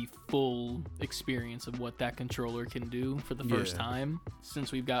was the full experience of what that controller can do for the first time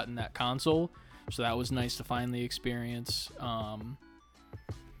since we've gotten that console. So that was nice to finally experience.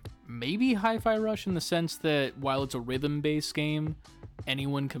 Maybe Hi-Fi Rush in the sense that while it's a rhythm-based game,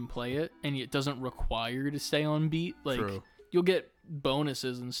 anyone can play it, and it doesn't require you to stay on beat. Like True. You'll get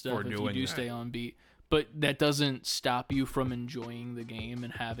bonuses and stuff if you do stay on beat. But that doesn't stop you from enjoying the game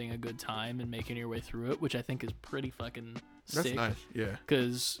and having a good time and making your way through it, which I think is pretty fucking sick. That's nice, yeah.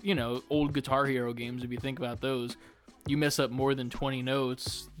 Because, old Guitar Hero games, if you think about those, you mess up more than 20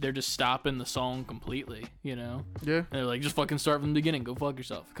 notes, they're just stopping the song completely, Yeah. And they're like, just fucking start from the beginning, go fuck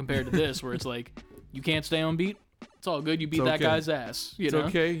yourself. Compared to this, where it's like, you can't stay on beat, it's all good, you beat that guy's ass, It's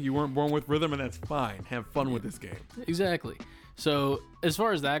okay, you weren't born with rhythm, and that's fine. Have fun with this game. Exactly. So, as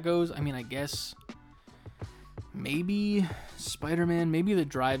far as that goes, I mean, I guess maybe Spider-Man, maybe the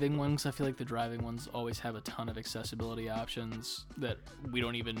driving one, because I feel like the driving ones always have a ton of accessibility options that we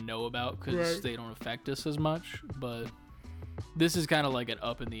don't even know about because they don't affect us as much. But this is kind of like an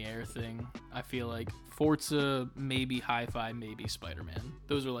up in the air thing. I feel like Forza, maybe Hi-Fi, maybe Spider-Man.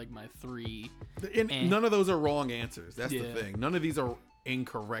 Those are like my three. And none of those are wrong answers. That's the thing. None of these are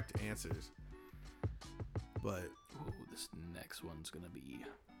incorrect answers. But this next one's gonna be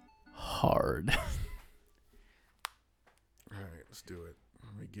hard. All right, let's do it.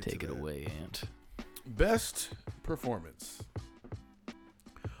 Let me get Take it away, Ant. Best performance.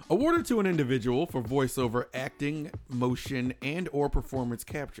 Awarded to an individual for voiceover, acting, motion, and or performance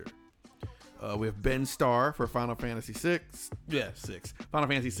capture. We have Ben Starr for Final Fantasy VI. Final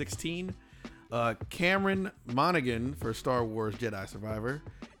Fantasy 16. Cameron Monaghan for Star Wars Jedi Survivor.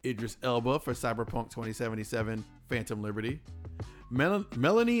 Idris Elba for Cyberpunk 2077 Phantom Liberty.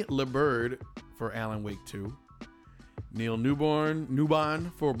 Melanie LeBird for Alan Wake 2. Neil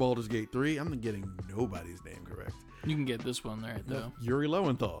Newbon for Baldur's Gate 3. I'm getting nobody's name correct. You can get this one right, though. Yuri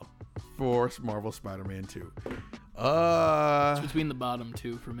Lowenthal for Marvel Spider-Man 2. It's between the bottom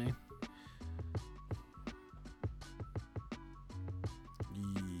two for me.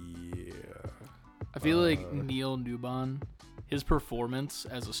 Yeah. I feel like Neil Newbon, his performance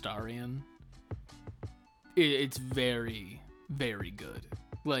as Astarion, it's very, very good.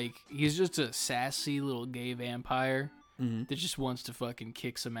 Like, he's just a sassy little gay vampire that just wants to fucking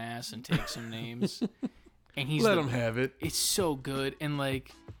kick some ass and take some names. And he's let him have it. It's so good. And,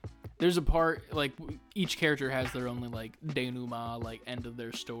 like, there's a part, like, each character has their own, like, denouement, like, end of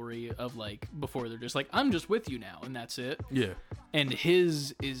their story of, like, before they're just like, I'm just with you now, and that's it. Yeah. And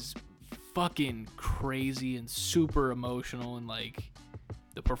his is fucking crazy and super emotional, and, like,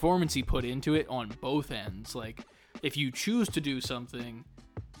 the performance he put into it on both ends. Like, if you choose to do something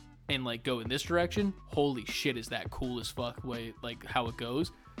and, like, go in this direction, holy shit, is that cool as fuck way, like, how it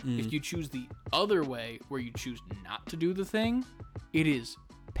goes. If you choose the other way, where you choose not to do the thing, it is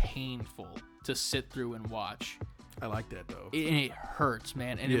painful to sit through and watch. I like that though. And it hurts,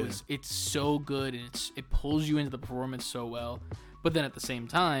 man. And it's so good, and it pulls you into the performance so well. But then at the same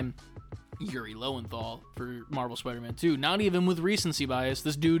time, Yuri Lowenthal for Marvel Spider-Man 2, not even with recency bias,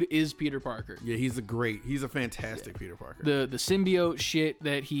 this dude is Peter Parker. Yeah, he's a fantastic Peter Parker. The symbiote shit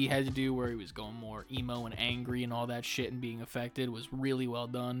that he had to do, where he was going more emo and angry and all that shit and being affected, was really well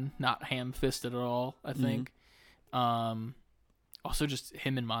done. Not ham-fisted at all, I think. Also, just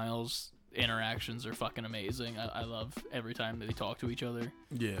him and Miles' interactions are fucking amazing. I love every time that they talk to each other.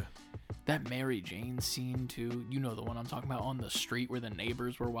 Yeah. That Mary Jane scene, too. You know the one I'm talking about, on the street where the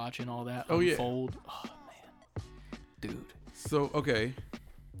neighbors were watching all that unfold. Yeah. Oh, man. Dude. So, okay.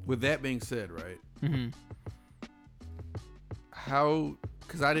 With that being said, right? Mm-hmm. How...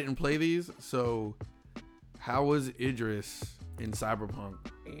 Because I didn't play these, so... How was Idris in Cyberpunk?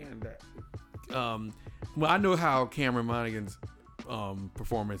 And... well, I know how Cameron Monaghan's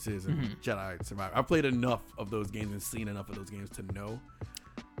performance is in Jedi Survivor. I've played enough of those games and seen enough of those games to know.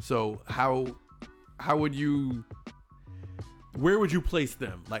 So how would you, where would you place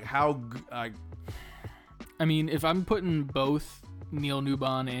them? Like I mean, if I'm putting both Neil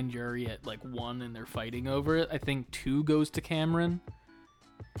Newbon and Yuri at like 1 and they're fighting over it, I think 2 goes to Cameron.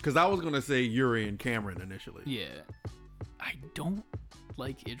 Because I was going to say Yuri and Cameron initially. Yeah. I don't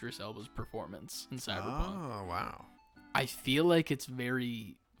like Idris Elba's performance in Cyberpunk. Oh, wow. I feel like it's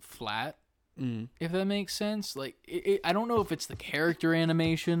very flat, if that makes sense. Like, I don't know if it's the character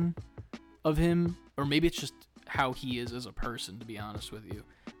animation of him, or maybe it's just how he is as a person, to be honest with you.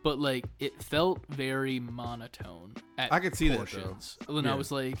 But, like, it felt very monotone at I could see portions. That, though. And I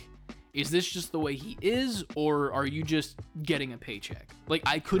was like, is this just the way he is, or are you just getting a paycheck? Like,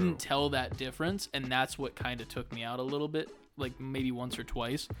 I couldn't tell that difference, and that's what kind of took me out a little bit, like, maybe once or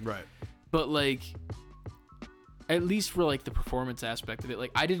twice. Right. But, like... at least for, like, the performance aspect of it,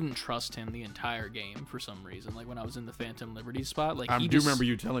 like, I didn't trust him the entire game for some reason. Like, when I was in the Phantom Liberty spot, like, I do remember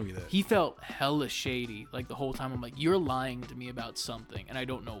you telling me that. He felt hella shady, like, the whole time. I'm like, you're lying to me about something, and I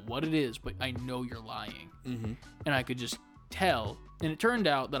don't know what it is, but I know you're lying. Mm-hmm. And I could just tell. And it turned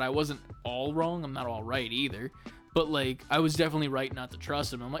out that I wasn't all wrong. I'm not all right either. But, like, I was definitely right not to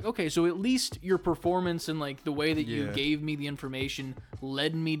trust him. I'm like, okay, so at least your performance and, like, the way that you gave me the information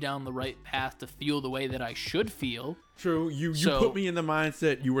led me down the right path to feel the way that I should feel. True. You put me in the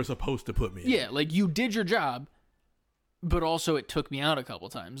mindset you were supposed to put me in. Yeah, like, you did your job, but also it took me out a couple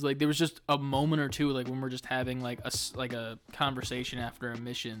times. Like, there was just a moment or two, like, when we're just having, like, a conversation after a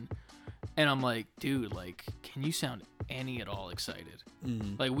mission, and I'm like, dude, like, can you sound any at all excited?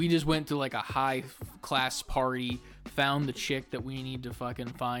 Like, we just went to, like, a high class party, found the chick that we need to fucking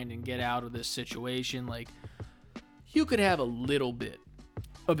find and get out of this situation. Like, you could have a little bit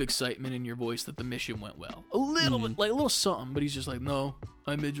of excitement in your voice that the mission went well, a little bit, like a little something. But he's just like, no,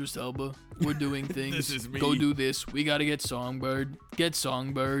 I'm Idris Elba, we're doing things. This is me. Go do this. We gotta get Songbird.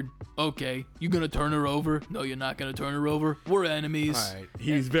 Okay, you gonna turn her over? No, you're not gonna turn her over. We're enemies. All right.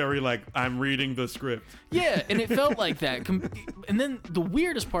 He's very like, I'm reading the script. Yeah, and it felt like that. And then the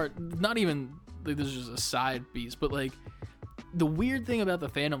weirdest part, not even like this is just a side piece, but like the weird thing about the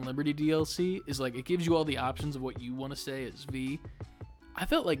Phantom Liberty DLC is like it gives you all the options of what you want to say as V. I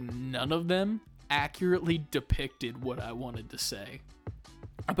felt like none of them accurately depicted what I wanted to say.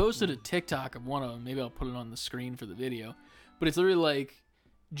 I posted a TikTok of one of them. Maybe I'll put it on the screen for the video. But it's literally like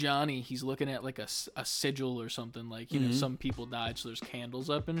Johnny, he's looking at like a sigil or something. Like, you know, some people died, so there's candles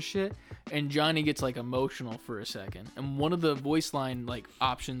up and shit. And Johnny gets like emotional for a second. And one of the voice line like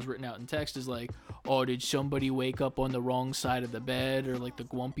options written out in text is like, oh, did somebody wake up on the wrong side of the bed? Or like the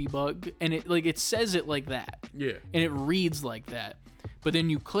Gwumpy bug? And it says it like that. Yeah. And it reads like that. But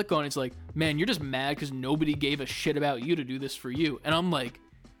then you click on it, it's like, man, you're just mad because nobody gave a shit about you to do this for you. And I'm like,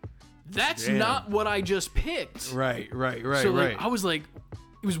 that's not what I just picked. Right. So like, I was like,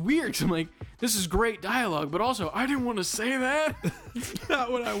 it was weird because I'm like, this is great dialogue, but also I didn't want to say that. It's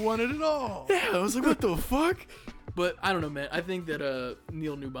not what I wanted at all. Yeah, I was like, what the fuck? But I don't know, man. I think that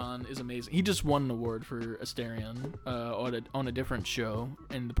Neil Newbon is amazing. He just won an award for Asterion on a different show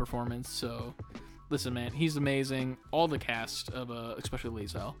in the performance. So, listen, man, he's amazing. All the cast of especially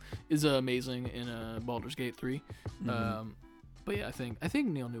Lazel is amazing in Baldur's Gate 3. But yeah, I think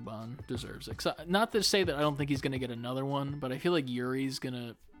Neil Newbon deserves it. Not to say that I don't think he's gonna get another one, but I feel like Yuri's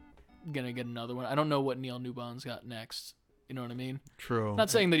gonna get another one. I don't know what Neil Newbon's got next. You know what I mean? True. Not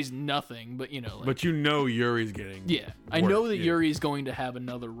saying that he's nothing, but Like, but Yuri's getting. Yeah, I know that Yuri's going to have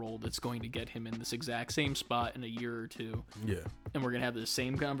another role that's going to get him in this exact same spot in a year or two. Yeah. And we're gonna have the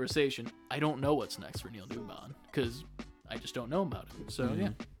same conversation. I don't know what's next for Neil Newbon because I just don't know about him. So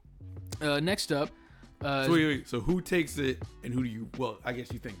yeah. Next up. So wait. So who takes it, and who do you? Well, I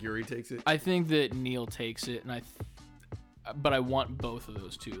guess you think Yuri takes it. I think that Neil takes it, and but I want both of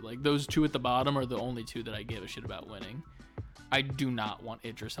those two. Like those two at the bottom are the only two that I give a shit about winning. I do not want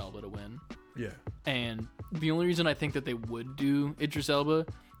Idris Elba to win. Yeah. And the only reason I think that they would do Idris Elba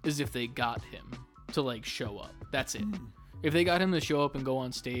is if they got him to like show up. That's it. If they got him to show up and go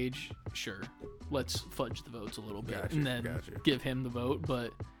on stage, sure. Let's fudge the votes a little bit and then give him the vote.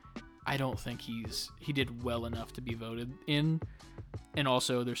 But I don't think he did well enough to be voted in. And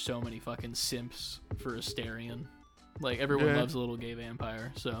also, there's so many fucking simps for Asterion. Like, everyone loves a little gay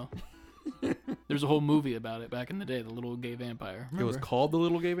vampire, so... There's a whole movie about it back in the day, The Little Gay Vampire. Remember? It was called The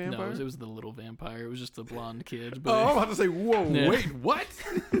Little Gay Vampire? No, it was The Little Vampire. It was just a blonde kid. But I'm about to say, whoa, wait, what?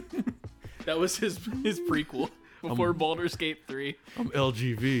 That was his prequel before Baldur's Gate 3. I'm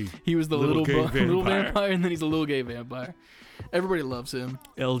LGV. He was the little vampire, and then he's a little gay vampire. Everybody loves him.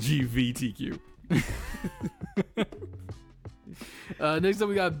 LGBTQ. Next up,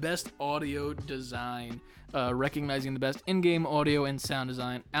 we got Best Audio Design. Recognizing the best in-game audio and sound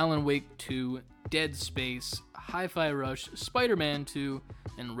design, Alan Wake 2, Dead Space, Hi-Fi Rush, Spider-Man 2,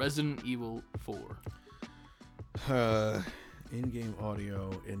 and Resident Evil 4. In-game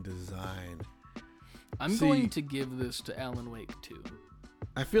audio and design. I'm going to give this to Alan Wake 2.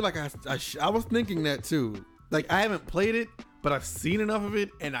 I feel like I was thinking that too. Like, I haven't played it, but I've seen enough of it,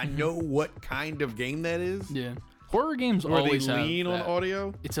 and I know what kind of game that is. Yeah. Horror games where always they lean on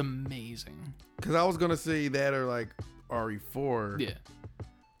audio. It's amazing. Because I was going to say that or like RE4. Yeah.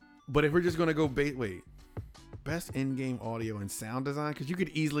 But if we're just going to go best in-game audio and sound design, because you could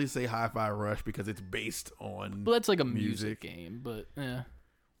easily say Hi-Fi Rush because it's based on But that's like a music game, but yeah.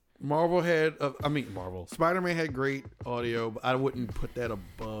 Spider-Man had great audio, but I wouldn't put that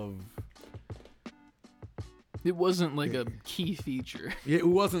above. It wasn't like a key feature. It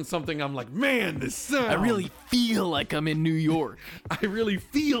wasn't something I'm like, man, this sound. I really feel like I'm in New York. I really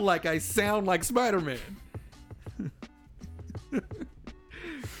feel like I sound like Spider-Man.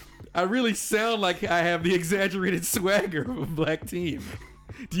 I really sound like I have the exaggerated swagger of a black team.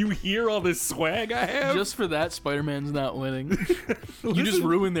 Do you hear all this swag I have? Just for that, Spider-Man's not winning. You just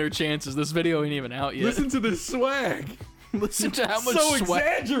ruined their chances. This video ain't even out yet. Listen to this swag. Listen to how much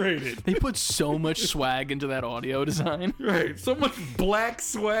exaggerated. They put so much swag into that audio design. Right. So much black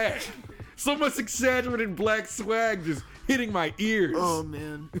swag. So much exaggerated black swag just hitting my ears. Oh,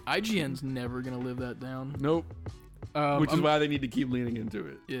 man. IGN's never going to live that down. Nope. Which is why they need to keep leaning into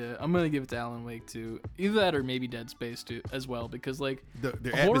it. Yeah, I'm going to give it to Alan Wake 2. Either that or maybe Dead Space 2 as well. Because, like,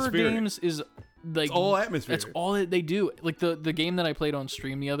 they're horror games is... like it's all atmosphere. That's all they do. Like, the game that I played on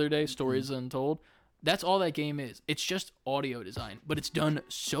stream the other day, Stories Untold... That's all that game is. It's just audio design, but it's done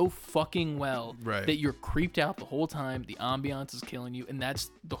so fucking well that you're creeped out the whole time. The ambiance is killing you, and that's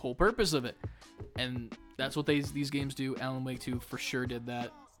the whole purpose of it. And that's what these games do. Alan Wake 2 for sure did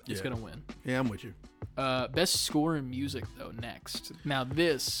that. It's going to win. Yeah, I'm with you. Best score and music, though, next. Now,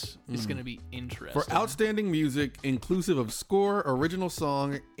 this is going to be interesting. For outstanding music, inclusive of score, original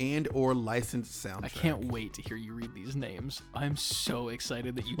song, and or licensed soundtrack. I can't wait to hear you read these names. I'm so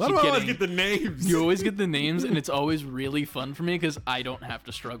excited that you Why keep do I getting... always get the names? You always get the names, and it's always really fun for me because I don't have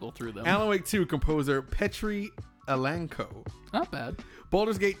to struggle through them. Alan Wake 2 composer Petri Alanko. Not bad.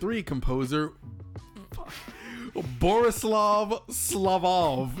 Baldur's Gate 3 composer... Borislav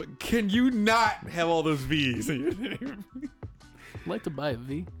Slavov. Can you not have all those V's in your name? I'd like to buy a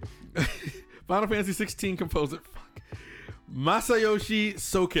V. Final Fantasy 16 composer Masayoshi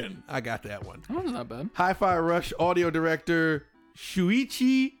Soken. I got that one. Oh, that's not bad. Hi-Fi Rush audio director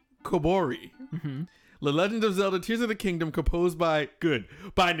Shuichi Kobori. Mm-hmm. The Legend of Zelda Tears of the Kingdom composed by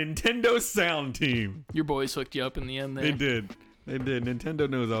Nintendo Sound Team. Your boys hooked you up in the end there. They did. Nintendo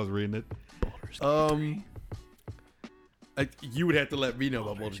knows I was reading it. Baldur's Gate 3. You would have to let me know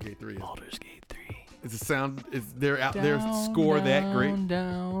what Baldur's Gate 3 is. Baldur's Gate 3. Is the sound? Is their score that great?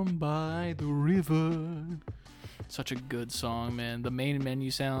 Down by the river. Such a good song, man. The main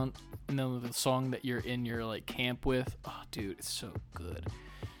menu sound, and then the song that you're in your like camp with. Oh, dude, it's so good.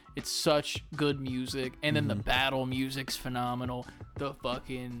 It's such good music, and then the battle music's phenomenal. The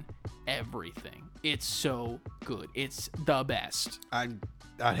fucking everything. It's so good. It's the best. I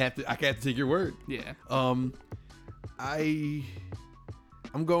have to take your word. Yeah. I'm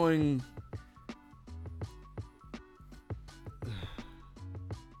going.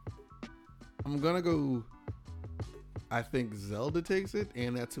 I'm gonna go. I think Zelda takes it,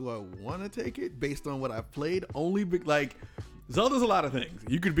 and that's who I want to take it based on what I've played. Only like Zelda's a lot of things.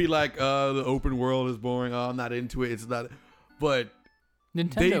 You could be like, the open world is boring. Oh, I'm not into it. It's not. But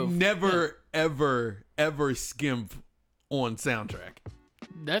Nintendo, they never, ever skimp on soundtrack.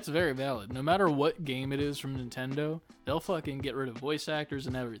 That's very valid. No matter what game it is from Nintendo, they'll fucking get rid of voice actors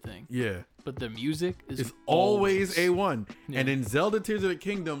and everything. Yeah. But the music is always A1. Yeah. And in Zelda Tears of the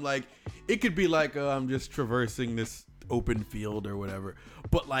Kingdom, like, it could be like, I'm just traversing this open field or whatever.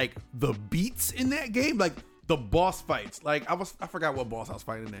 But, like, the beats in that game, like, the boss fights. Like, I forgot what boss I was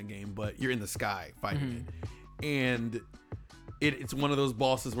fighting in that game, but you're in the sky fighting it. And it's one of those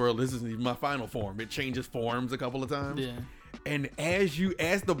bosses where this isn't even my final form. It changes forms a couple of times. Yeah. And as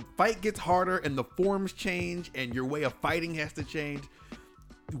the fight gets harder and the forms change and your way of fighting has to change,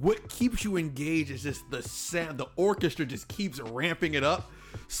 what keeps you engaged is just the sound. The orchestra just keeps ramping it up.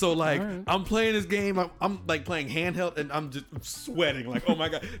 So like, right. I'm playing this game, I'm like playing handheld, and I'm just sweating like, oh my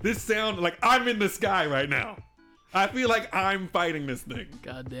god, this sound like I'm in the sky right now. I feel like I'm fighting this thing.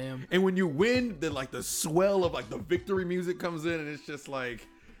 God damn. And when you win, then like the swell of like the victory music comes in, and it's just like,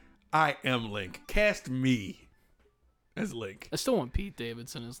 I am Link. Cast me as Link. I still want Pete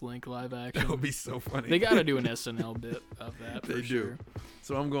Davidson as Link live action. That would be so funny. They got to do an SNL bit of that. They do.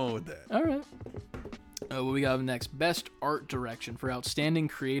 So I'm going with that. All right. What we got next? Best art direction for outstanding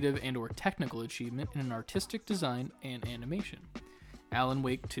creative and or technical achievement in an artistic design and animation. Alan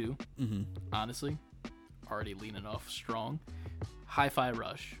Wake 2. Honestly, already leaning off strong. Hi-Fi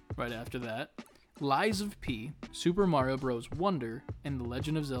Rush right after that. Lies of P, Super Mario Bros. Wonder, and The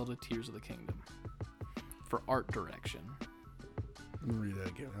Legend of Zelda Tears of the Kingdom. For art direction. Let me read that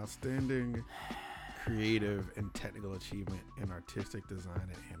again. Outstanding creative and technical achievement in artistic design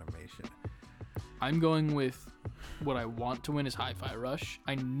and animation. I'm going with what I want to win is Hi-Fi Rush.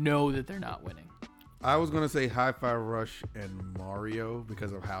 I know that they're not winning. I was going to say Hi-Fi Rush and Mario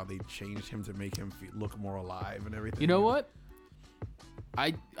because of how they changed him to make him look more alive and everything. You know what?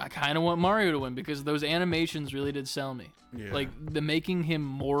 I kind of want Mario to win because those animations really did sell me. Yeah. Like, the making him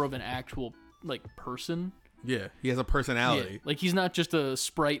more of an actual, like, person. Yeah, he has a personality. Yeah. Like, he's not just a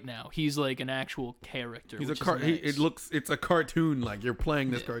sprite now. He's like an actual character. He's nice. It's a cartoon. Like you're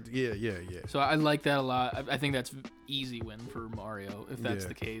playing this cartoon. Yeah. So I like that a lot. I think that's easy win for Mario if that's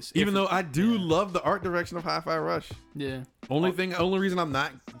the case. Even though I do love the art direction of Hi-Fi Rush. Yeah. Only reason I'm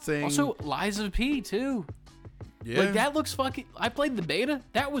not saying. Also, Lies of P too. Yeah. Like that looks fucking. I played the beta.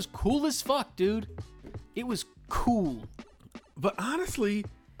 That was cool as fuck, dude. It was cool. But honestly.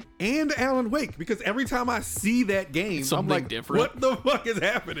 And Alan Wake, because every time I see that game, I'm like, different. What the fuck is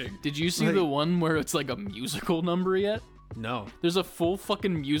happening? Did you see the one where it's like a musical number yet? No. There's a full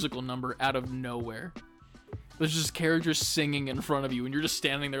fucking musical number out of nowhere. There's just characters singing in front of you, and you're just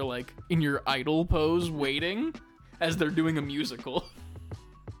standing there like in your idol pose waiting as they're doing a musical.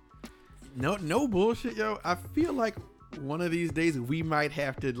 No bullshit, yo. I feel like one of these days we might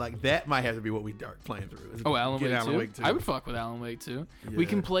have to that might have to be what we start playing through. Alan Wake 2? I would fuck with Alan Wake 2. Yeah. We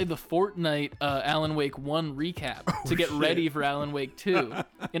can play the Fortnite Alan Wake 1 recap to get ready for Alan Wake 2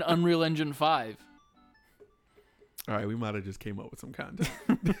 in Unreal Engine 5. All right, we might have just came up with some content.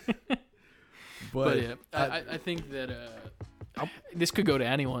 but yeah, I think that this could go to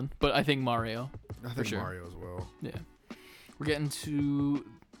anyone, but I think Mario. I think Mario as well. Yeah. We're getting to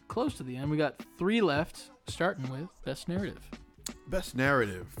close to the end. We got 3 left. Starting with Best Narrative. Best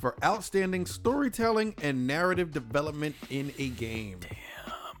Narrative for outstanding storytelling and narrative development in a game.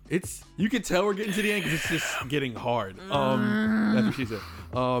 Damn. You can tell we're getting to the end because it's just getting hard. That's what she said.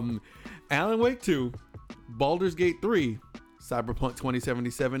 Alan Wake 2, Baldur's Gate 3, Cyberpunk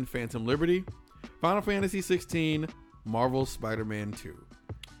 2077, Phantom Liberty, Final Fantasy 16, Marvel's Spider-Man 2.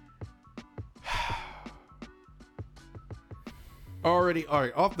 All right,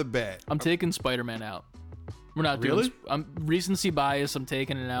 off the bat. I'm taking Spider-Man out. We're not doing. Really? I'm recency bias. I'm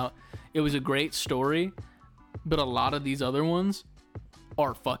taking it out. It was a great story, but a lot of these other ones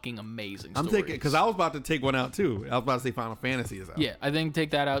are fucking amazing. I'm taking because I was about to take one out too. I was about to say Final Fantasy is out. Yeah, I think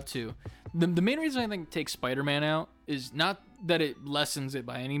take that out too. The main reason I think take Spider-Man out is not that it lessens it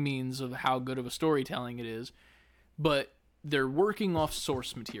by any means of how good of a storytelling it is, but they're working off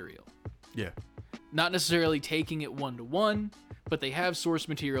source material. Yeah. not necessarily taking it 1-to-1, but they have source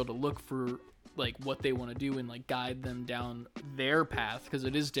material to look for like what they want to do and like guide them down their path, because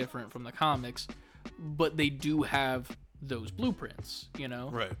it is different from the comics, but they do have those blueprints, you know?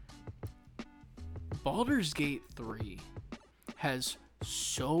 Right. Baldur's Gate 3 has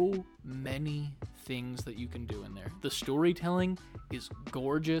so many things that you can do in there. The storytelling is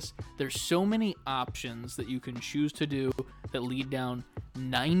gorgeous. There's so many options that you can choose to do that lead down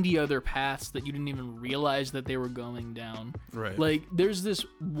 90 other paths that you didn't even realize that they were going down. Right. Like, there's this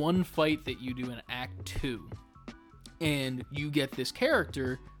one fight that you do in Act 2, and you get this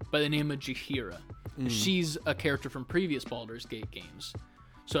character by the name of Jaheira. She's a character from previous Baldur's Gate games.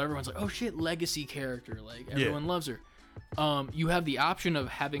 So everyone's like, oh shit, legacy character. Like, everyone loves her. You have the option of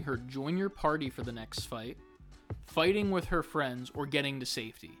having her join your party for the next fight, fighting with her friends, or getting to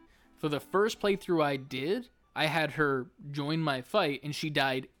safety. For the first playthrough I did, I had her join my fight, and she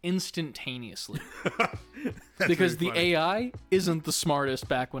died instantaneously. Because the AI isn't the smartest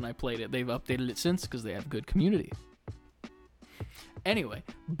back when I played it. They've updated it since because they have good community. Anyway,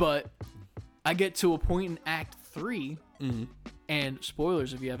 but I get to a point in Act 3, and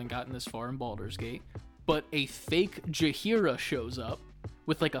spoilers if you haven't gotten this far in Baldur's Gate, but a fake Jaheira shows up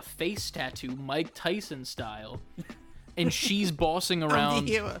with like a face tattoo, Mike Tyson style, and she's bossing around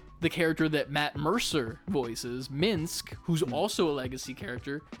the character that Matt Mercer voices, Minsk, who's also a legacy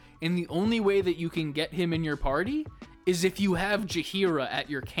character, and the only way that you can get him in your party is if you have Jaheira at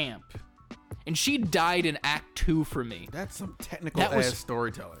your camp. And she died in Act 2 for me. That's some technical ass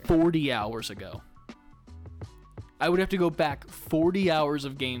storytelling. 40 hours ago. I would have to go back 40 hours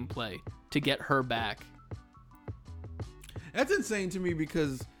of gameplay to get her back. That's insane to me,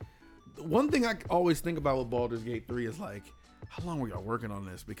 because one thing I always think about with Baldur's Gate 3 is like, how long were y'all working on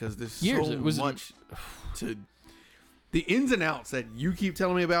this? Because there's Years. so much to the ins and outs that you keep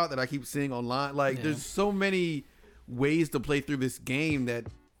telling me about that I keep seeing online. Like, there's so many ways to play through this game that,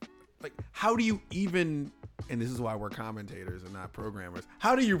 like, how do you even, and this is why we're commentators and not programmers,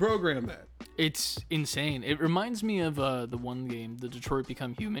 how do you program that? It's insane. It reminds me of the one game, the Detroit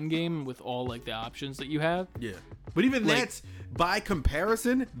Become Human game, with all like the options that you have. Yeah. But even Like, that's, by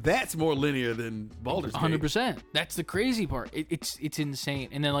comparison, that's more linear than Baldur's Gate. 100%. That's the crazy part. It's insane.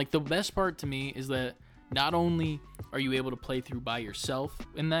 And then like the best part to me is that not only are you able to play through by yourself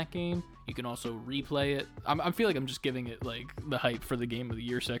in that game, you can also replay it. I feel like I'm just giving it like the hype for the Game of the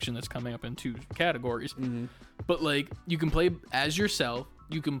Year section that's coming up in 2 categories. But like, you can play as yourself.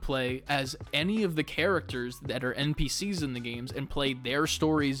 You can play as any of the characters that are NPCs in the games and play their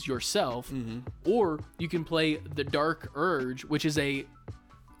stories yourself. Or you can play the Dark Urge, which is a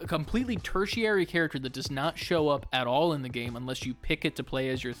completely tertiary character that does not show up at all in the game unless you pick it to play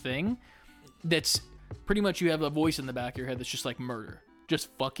as your thing. That's pretty much, you have a voice in the back of your head that's just like murder. Just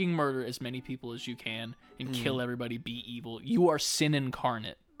fucking murder as many people as you can and kill everybody, be evil. You are sin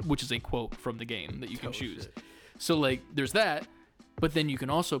incarnate, which is a quote from the game that you can choose. Shit. So like, there's that. But then you can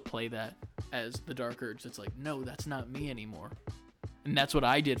also play that as the Dark Urge that's like, no, that's not me anymore. And that's what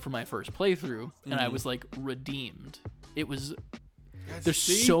I did for my first playthrough, and I was like redeemed. It was... There's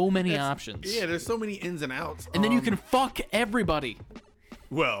so many options. Yeah, there's so many ins and outs. And then you can fuck everybody.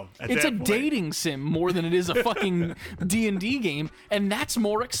 Well, it's a dating sim more than it is a fucking D&D game, and that's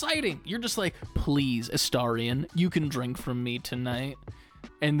more exciting. You're just like, please, Astarion, you can drink from me tonight.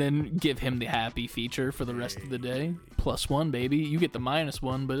 And then give him the happy feature for the rest of the day. +1, baby. You get the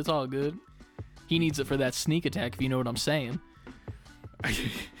 -1, but it's all good. He needs it for that sneak attack, if you know what I'm saying.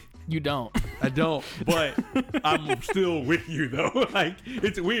 You don't. I don't, but I'm still with you, though. Like,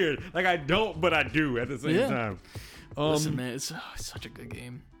 it's weird. Like, I don't, but I do at the same time. Listen, man, it's such a good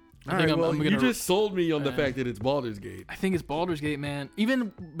game. You just sold me on the fact that it's Baldur's Gate. I think it's Baldur's Gate, man.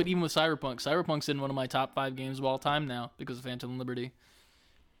 Even with Cyberpunk's in one of my top 5 games of all time now because of Phantom Liberty.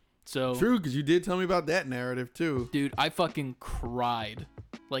 So true, because you did tell me about that narrative too. Dude, I fucking cried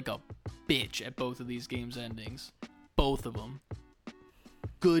like a bitch at both of these games' endings. Both of them.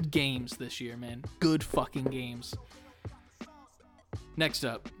 Good games this year, man. Good fucking games. Next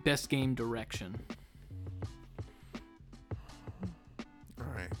up, best game direction.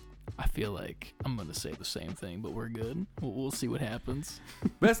 All right. I feel like I'm going to say the same thing, but we're good. We'll see what happens.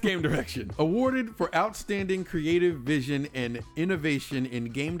 Best game direction. Awarded for outstanding creative vision and innovation in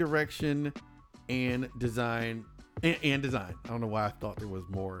game direction and design. And design. I don't know why I thought there was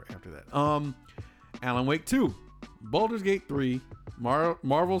more after that. Alan Wake 2, Baldur's Gate 3,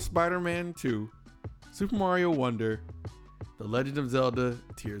 Marvel Spider-Man 2, Super Mario Wonder, The Legend of Zelda,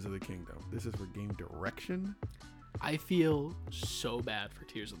 Tears of the Kingdom. This is for game direction. I feel so bad for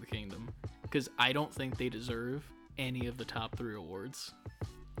Tears of the Kingdom because I don't think they deserve any of the top 3 awards.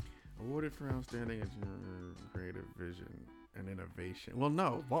 Awarded for outstanding creative vision and innovation. Well,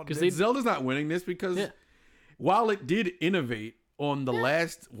 no, because Zelda's not winning this because while it did innovate on the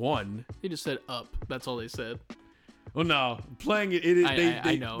last one, they just said up. That's all they said. Well, no, playing it is.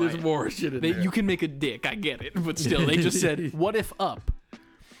 I know. There's more shit in there. You can make a dick. I get it, but still, they just said, "What if up?"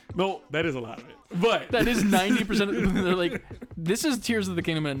 No, that is a lot of it. But that is 90%. They're like, this is Tears of the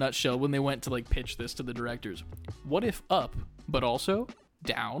Kingdom in a nutshell. When they went to like pitch this to the directors, what if up, but also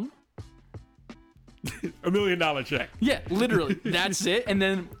down? $1 million check. Yeah, literally. That's it. And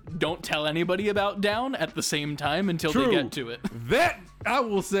then don't tell anybody about down at the same time until they get to it. That, I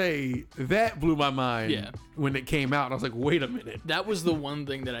will say, that blew my mind when it came out. I was like, wait a minute. That was the one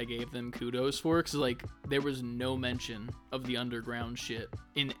thing that I gave them kudos for, because like there was no mention of the underground shit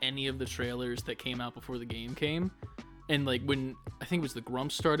in any of the trailers that came out before the game came. And like when, I think it was the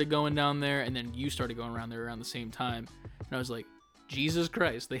Grumps started going down there, and then you started going around there around the same time. And I was like, Jesus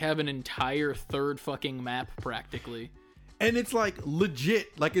Christ, they have an entire third fucking map practically. And it's like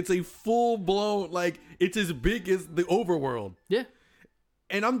legit, like it's a full blown, like it's as big as the overworld. Yeah.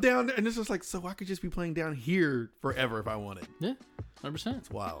 And I'm down there, and it's just like, so I could just be playing down here forever if I wanted. Yeah, 100%. It's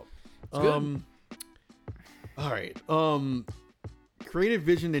wild. It's good. All right. Creative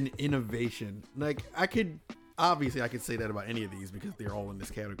vision and innovation. Like I could say that about any of these because they're all in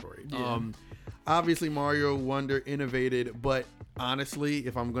this category. Yeah. Obviously Mario Wonder innovated, but honestly,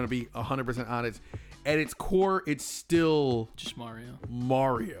 if I'm going to be 100% honest, at its core, it's still just Mario.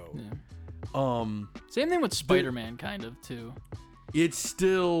 Yeah. Same thing with Spider-Man, kind of too. It's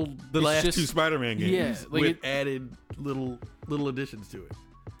still the last two Spider-Man games with added little additions to it.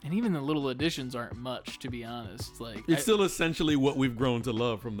 And even the little additions aren't much, to be honest. Like it's still essentially what we've grown to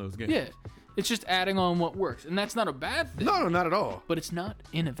love from those games. Yeah, it's just adding on what works, and that's not a bad thing. No, not at all. But it's not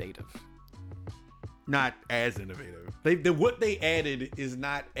innovative. Not as innovative. What they added is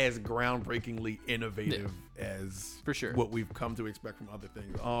not as groundbreakingly innovative as for sure what we've come to expect from other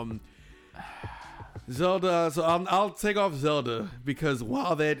things. Zelda. So I'll take off Zelda because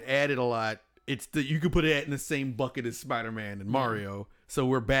while that added a lot, you could put it in the same bucket as Spider-Man and Mario. So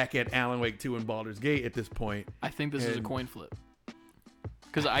we're back at Alan Wake 2 and Baldur's Gate at this point. I think this is a coin flip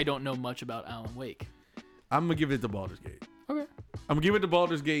because I don't know much about Alan Wake. I'm gonna give it to Baldur's Gate. Okay. I'm gonna give it to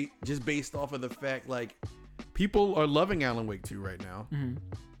Baldur's Gate just based off of the fact like people are loving Alan Wake 2 right now. Mm-hmm.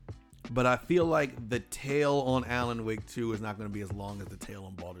 But I feel like the tail on Alan Wake 2 is not going to be as long as the tail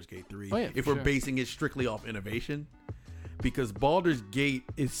on Baldur's Gate 3 if we're basing it strictly off innovation. Because Baldur's Gate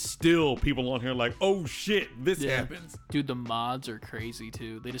is still people on here like, oh shit, this happens. Dude, the mods are crazy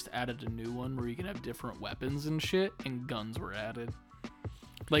too. They just added a new one where you can have different weapons and shit, and guns were added.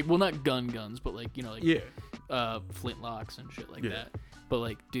 Like, well, not guns, but like, you know, like flintlocks and shit like that. But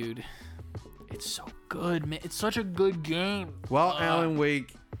like, dude, it's so good, man. It's such a good game. While Alan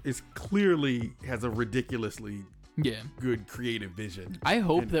Wake is clearly has a ridiculously good creative vision. I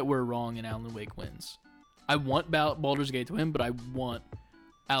hope that we're wrong and Alan Wake wins. I want Baldur's Gate to win, but I want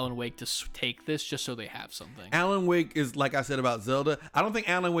Alan Wake to take this just so they have something. Alan Wake is, like I said about Zelda, I don't think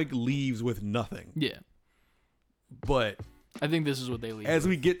Alan Wake leaves with nothing. Yeah. But I think this is what they leave as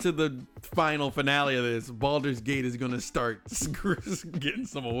we get to the final finale of this, Baldur's Gate is going to start getting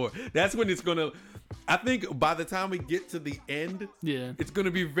some award. That's when it's going to, I think by the time we get to the end, it's going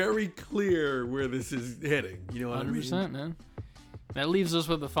to be very clear where this is heading. You know what 100%, I mean? Man. That leaves us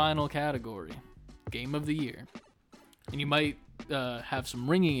with the final category, Game of the Year. And you might have some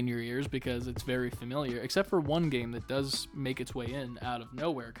ringing in your ears because it's very familiar, except for one game that does make its way in out of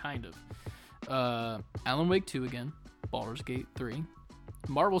nowhere, kind of. Alan Wake 2 again. Baldur's Gate 3,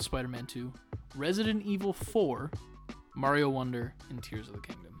 Marvel Spider-Man 2, Resident Evil 4, Mario Wonder, and Tears of the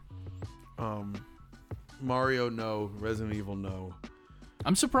Kingdom. Mario, no. Resident Evil, no.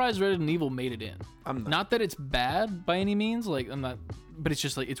 I'm surprised Resident Evil made it in. I'm not that it's bad by any means, like I'm not, but it's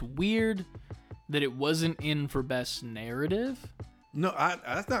just like it's weird that it wasn't in for best narrative. No,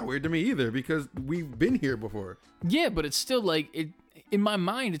 that's not weird to me either because we've been here before. Yeah, but it's still like it. In my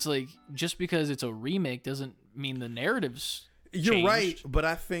mind, it's like just because it's a remake doesn't mean the narrative's You're changed. right, but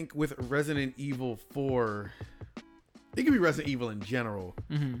I think with Resident Evil 4, it could be Resident Evil in general.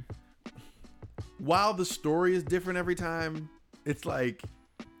 Mm-hmm. While the story is different every time, it's like,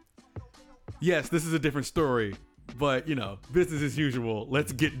 yes, this is a different story, but you know, business as usual.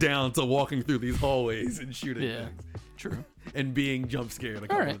 Let's get down to walking through these hallways and shooting things. True. And being jump scared a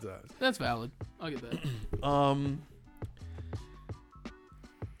couple of times. That's valid. I'll get that.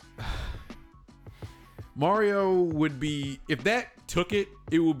 Mario would be, if that took it,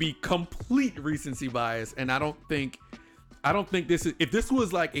 it would be complete recency bias, and I don't think this is, if this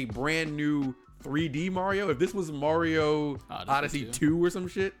was like a brand new 3D Mario, if this was Mario Odyssey 2 or some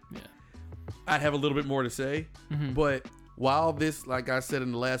shit, I'd have a little bit more to say. But while this, like I said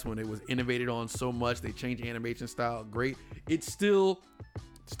in the last one, it was innovated on so much, they changed animation style, great. It's still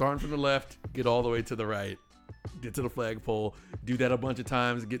starting from the left, get all the way to the right, get to the flagpole, do that a bunch of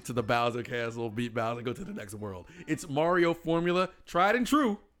times, get to the Bowser Castle, beat Bowser, go to the next world. It's Mario formula, tried and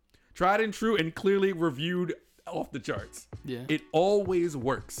true, and clearly reviewed off the charts. Yeah. It always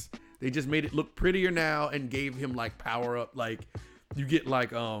works. They just made it look prettier now and gave him like power up, like you get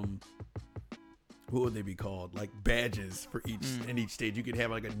like what would they be called? Like badges for each in each stage. You could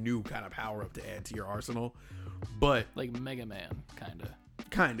have like a new kind of power up to add to your arsenal. But like Mega Man,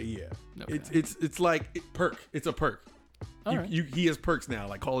 kinda, yeah. Okay. It's like perk. It's a perk. Right. He has perks now,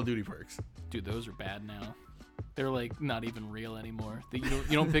 like Call of Duty perks. Dude, those are bad now. They're like not even real anymore. You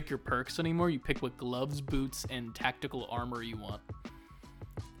don't pick your perks anymore. You pick what gloves, boots, and tactical armor you want.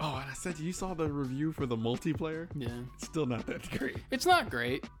 Oh, and I said you saw the review for the multiplayer? Yeah. It's still not that great. It's not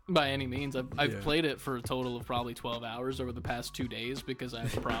great by any means. I've played it for a total of probably 12 hours over the past 2 days because I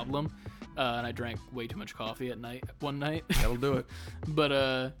have a problem. And I drank way too much coffee one night. That'll do it. But,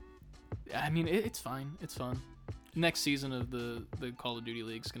 I mean, it's fine. It's fun. Next season of the Call of Duty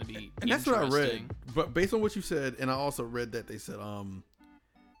League is going to be and that's what I read. But based on what you said, and I also read that they said,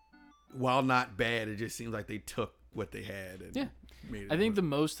 while not bad, it just seems like they took what they had and made it. I think the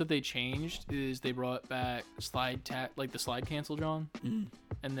most that they changed is they brought back the slide cancel, John.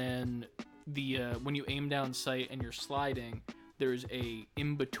 And then the when you aim down sight and you're sliding, there's a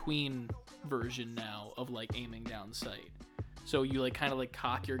in-between version now of like aiming down sight. So you like kind of like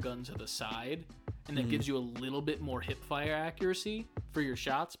cock your gun to the side, and that gives you a little bit more hip fire accuracy for your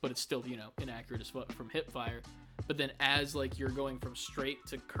shots, but it's still, inaccurate as fuck from hip fire. But then as like you're going from straight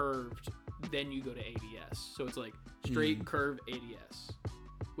to curved, then you go to ADS. So it's like straight curve ADS,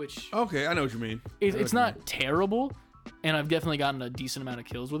 which okay, I know what you mean. It's not terrible, and I've definitely gotten a decent amount of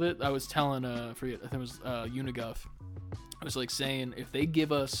kills with it. I was telling I think it was Uniguff. I was like saying, if they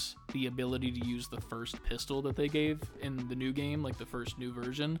give us the ability to use the first pistol that they gave in the new game, like the first new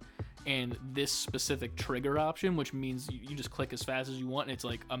version, and this specific trigger option, which means you just click as fast as you want, and it's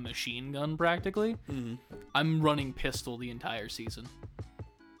like a machine gun practically, I'm running pistol the entire season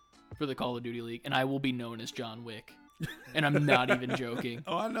for the Call of Duty League, and I will be known as John Wick. And I'm not even joking.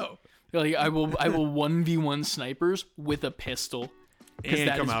 Oh, I know. Like I will 1v1 snipers with a pistol. And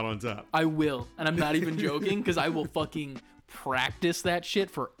come out on top. I will. And I'm not even joking, because I will fucking practice that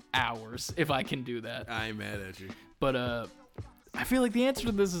shit for hours if I can do that. I ain't mad at you. But I feel like the answer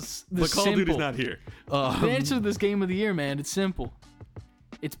to this is simple. But Call of Duty's not here. The answer to this game of the year, man, it's simple.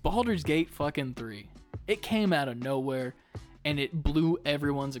 It's Baldur's Gate fucking 3. It came out of nowhere, and it blew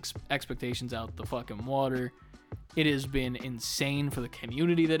everyone's expectations out the fucking water. It has been insane for the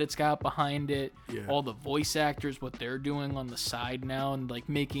community that it's got behind it. Yeah. All the voice actors, what they're doing on the side now, and like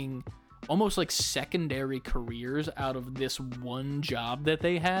making almost like secondary careers out of this one job that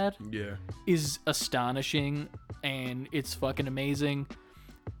they had. Yeah. Is astonishing, and it's fucking amazing.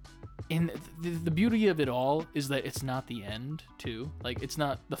 And the beauty of it all is that it's not the end, too. Like, it's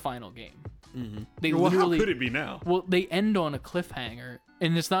not the final game. They literally, how could it be now? Well, they end on a cliffhanger,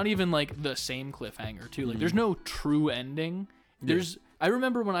 and it's not even like the same cliffhanger too. Like there's no true ending. I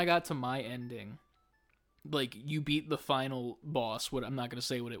remember when I got to my ending, like you beat the final boss. I'm not gonna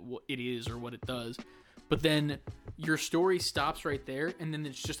say what it is or what it does, but then your story stops right there, and then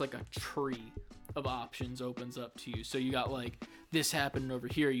it's just like a tree of options opens up to you. So you got like this happened over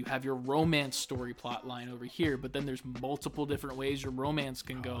here, you have your romance story plot line over here, but then there's multiple different ways your romance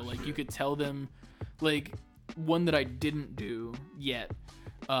can go. Like you could tell them, like one that I didn't do yet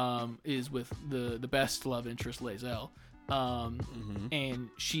is with the best love interest, Lae'zel. And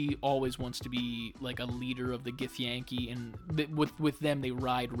she always wants to be like a leader of the Githyanki, and with them they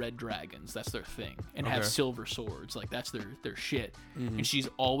ride red dragons. That's their thing, and have silver swords. Like that's their shit. And she's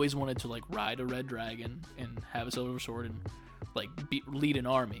always wanted to like ride a red dragon and have a silver sword and like lead an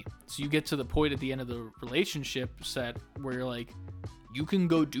army. So you get to the point at the end of the relationship set where you're like, you can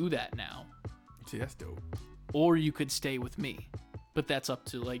go do that now. See, that's dope. Or you could stay with me. But that's up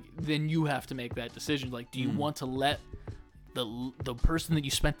to like, then you have to make that decision. Like, do you want to let the person that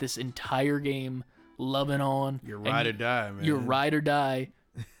you spent this entire game loving on, your ride or die, man, your ride or die,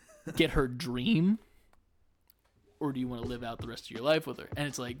 get her dream, or do you want to live out the rest of your life with her? And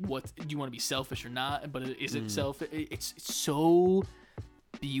it's like, what do you want to be selfish or not? But is it selfish? It's so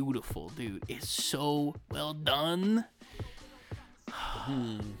beautiful, dude. It's so well done.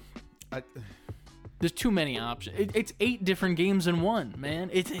 There's too many options. It's 8 different games in one, man.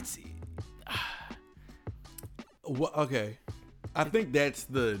 It's well, okay. I think that's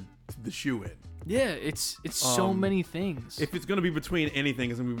the shoe-in. Yeah, it's so many things. If it's gonna be between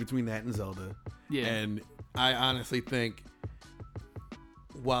anything, it's gonna be between that and Zelda. Yeah. And I honestly think,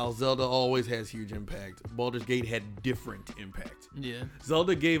 while Zelda always has huge impact, Baldur's Gate had different impact. Yeah.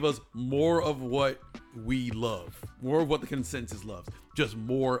 Zelda gave us more of what we love, more of what the consensus loves, just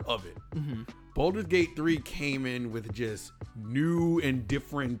more of it. Mm-hmm. Baldur's Gate 3 came in with just new and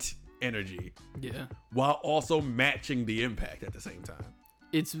different energy. Yeah. While also matching the impact at the same time.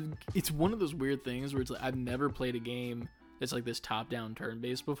 It's one of those weird things where it's like, I've never played a game that's like this top-down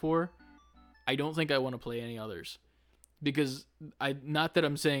turn-based before. I don't think I want to play any others. Because not that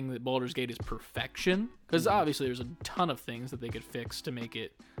I'm saying that Baldur's Gate is perfection, because obviously there's a ton of things that they could fix to make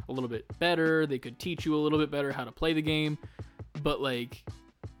it a little bit better. They could teach you a little bit better how to play the game, but like,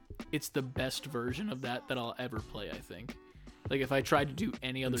 it's the best version of that I'll ever play, I think. Like, if I tried to do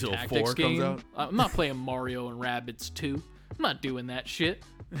any other Until tactics 4 game, comes out? I'm not playing Mario and Rabbids 2. I'm not doing that shit.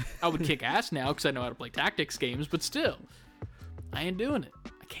 I would kick ass now because I know how to play tactics games, but still, I ain't doing it.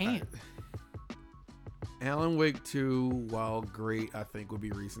 I can't. Alan Wake 2, while great, I think would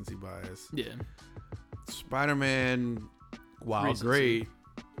be recency bias. Yeah. Spider-Man, while Recency. great,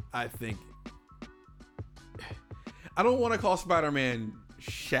 I think... I don't want to call Spider-Man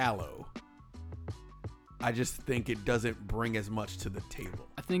shallow. I just think it doesn't bring as much to the table.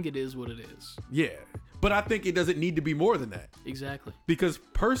 I think it is what it is. Yeah. But I think it doesn't need to be more than that. Exactly. Because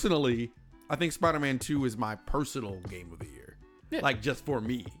personally, I think Spider-Man 2 is my personal game of the year. Yeah. Like, just for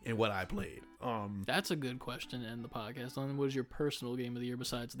me and what I played. That's a good question to end the podcast on. What is your personal game of the year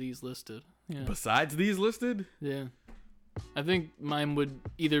besides these listed? Yeah. Besides these listed? Yeah. I think mine would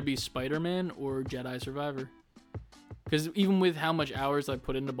either be Spider-Man or Jedi Survivor. Because even with how much hours I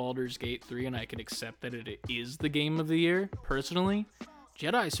put into Baldur's Gate 3 and I can accept that it is the game of the year, personally,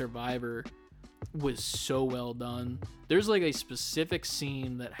 Jedi Survivor was so well done. There's like a specific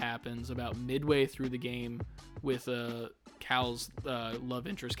scene that happens about midway through the game with Cal's love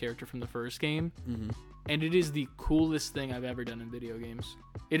interest character from the first game. Mm-hmm. And it is the coolest thing I've ever done in video games.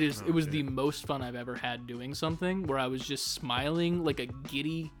 It was the most fun I've ever had doing something where I was just smiling like a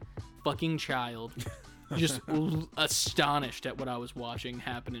giddy fucking child. Just astonished at what I was watching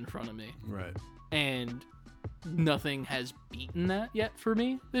happen in front of me. Right. And nothing has beaten that yet for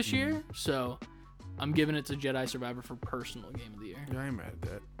me this year. So I'm giving it to Jedi Survivor for personal game of the year. Yeah, I ain't mad at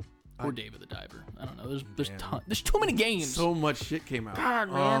that. Or David the Diver. I don't know. There's too many games. So much shit came out.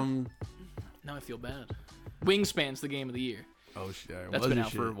 God, man. Now I feel bad. Wingspan's the game of the year. Oh shit. That's been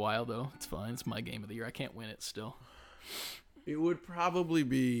out for a while though. It's fine. It's my game of the year. I can't win it still. It would probably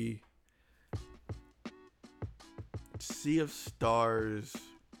be Sea of Stars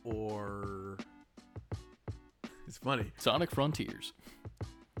or... It's funny. Sonic Frontiers.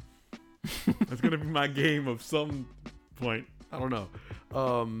 That's going to be my game of some point. I don't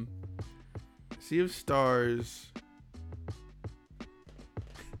know. Sea of Stars...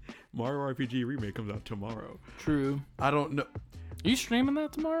 Mario RPG Remake comes out tomorrow. True. I don't know. Are you streaming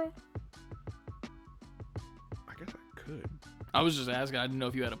that tomorrow? I guess I could. I was just asking. I didn't know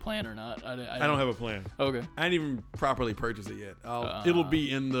if you had a plan or not. I don't have a plan. Okay. I didn't even properly purchase it yet. It'll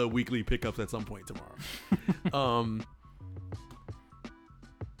be in the weekly pickups at some point tomorrow.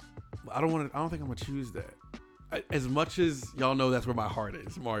 I don't think I'm gonna choose that. As much as y'all know, that's where my heart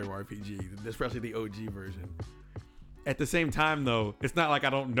is, Mario RPG, especially the OG version. At the same time, though, it's not like I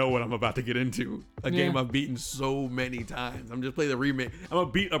don't know what I'm about to get into. A game I've beaten so many times. I'm just playing the remake. I'm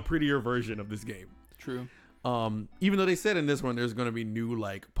gonna beat a prettier version of this game. True. Even though they said in this one there's gonna be new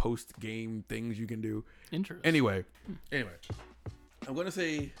like post game things you can do. Interesting. Anyway, I'm gonna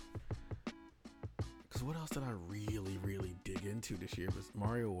say, because what else did I really dig into this year was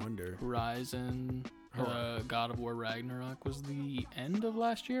Mario Wonder. Horizon, God of War Ragnarok was the end of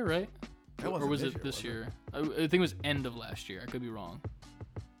last year, right? Or was it this year? I think it was end of last year. I could be wrong.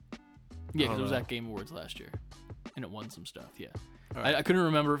 Yeah, because it was at Game Awards last year, and it won some stuff. Yeah, right. I couldn't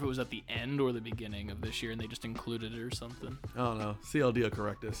remember if it was at the end or the beginning of this year, and they just included it or something. I don't know. CLD will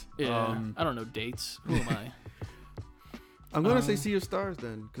correct us. Yeah, I don't know dates. Who am I? I'm gonna say Sea of Stars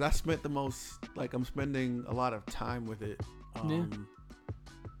then, because I spent the most. Like, I'm spending a lot of time with it.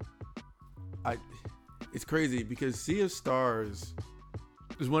 It's crazy because Sea of Stars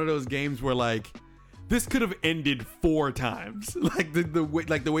is one of those games where like this could have ended 4 times, like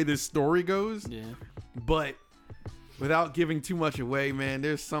the way this story goes. Yeah. But without giving too much away, man,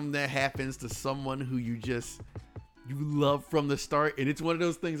 there's something that happens to someone who you love from the start, and it's one of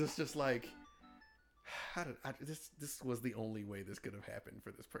those things that's just like, how did this was the only way this could have happened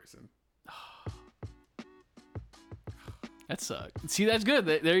for this person. That sucked. See, that's good.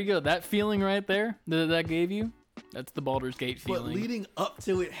 There you go. That feeling right there that gave you, that's the Baldur's Gate feeling. But leading up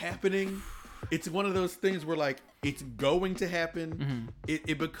to it happening, it's one of those things where like it's going to happen.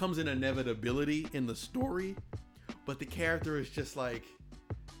 It becomes an inevitability in the story, but the character is just like,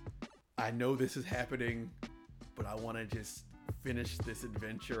 I know this is happening, but I want to just finish this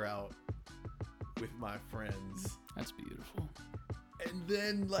adventure out with my friends. That's beautiful. And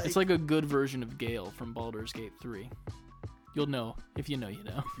then like it's like a good version of Gale from Baldur's Gate 3. You'll know if you know, you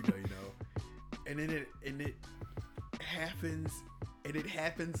know. If you know, you know. And then it happens, and it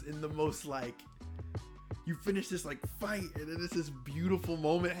happens in the most like, you finish this like fight, and then it's this beautiful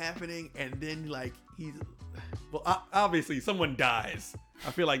moment happening, and then like obviously someone dies.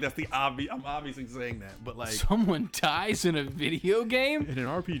 I feel like that's the obvious. I'm obviously saying that, but like someone dies in a video game in an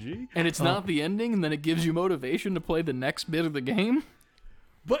RPG, and it's not the ending, and then it gives you motivation to play the next bit of the game.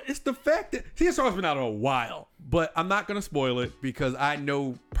 But it's the fact that CSR's been out a while, but I'm not gonna spoil it because I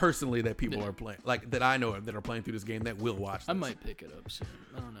know personally that people are playing, like that I know that are playing through this game that will watch this. I might pick it up soon.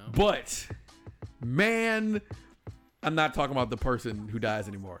 I don't know. But man, I'm not talking about the person who dies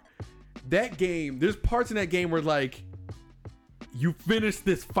anymore. That game, there's parts in that game where like you finish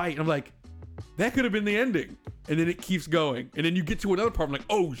this fight, and I'm like, that could have been the ending, and then it keeps going, and then you get to another part, I'm like,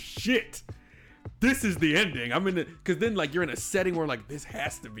 oh shit. This is the ending. I'm in it because then like you're in a setting where like this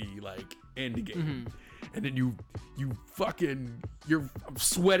has to be like end game, and then I'm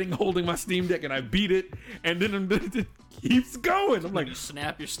sweating holding my Steam Deck, and I beat it, and then it keeps going. I'm like, you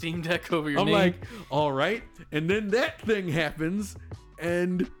snap your Steam Deck over your I'm knee. like, all right, and then that thing happens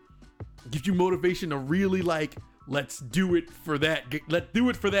and gives you motivation to really like, let's do it for that. Let's do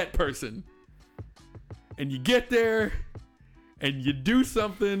it for that person, and you get there, and you do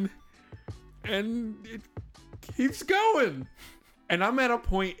something. And it keeps going. And I'm at a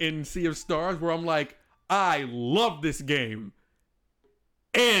point in Sea of Stars where I'm like, I love this game.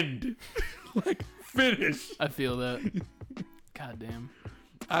 End. Like, finish. I feel that. God damn.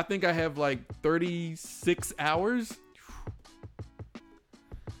 I think I have like 36 hours.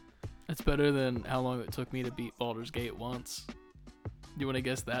 That's better than how long it took me to beat Baldur's Gate once. Do you want to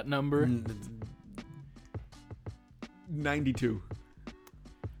guess that number? 92.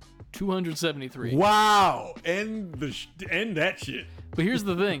 273. Wow. End that shit. But here's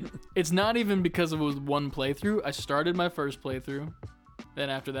the thing. It's not even because it was one playthrough. I started my first playthrough. Then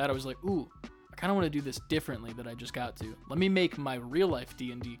after that, I was like, ooh, I kind of want to do this differently that I just got to. Let me make my real-life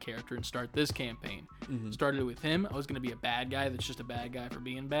D&D character and start this campaign. Started it with him. I was going to be a bad guy that's just a bad guy for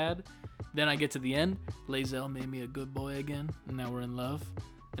being bad. Then I get to the end. Lae'zel made me a good boy again, and now we're in love.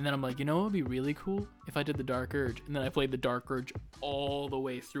 And then I'm like, you know what would be really cool? If I did the Dark Urge. And then I played the Dark Urge all the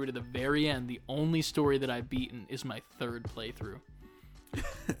way through to the very end. The only story that I've beaten is my third playthrough.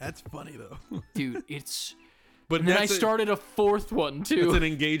 That's funny, though. Dude, it's... But and then I started a fourth one, too. It's an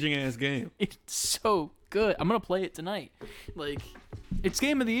engaging-ass game. It's so good. I'm going to play it tonight. Like, it's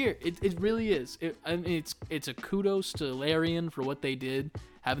Game of the Year. It really is. It's a kudos to Larian for what they did.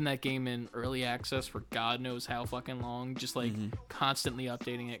 Having that game in early access for God knows how fucking long, just like constantly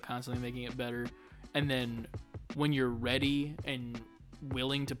updating it, constantly making it better. And then when you're ready and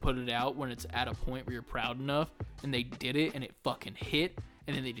willing to put it out, when it's at a point where you're proud enough, and they did it and it fucking hit,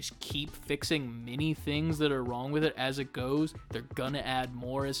 and then they just keep fixing many things that are wrong with it as it goes. They're gonna add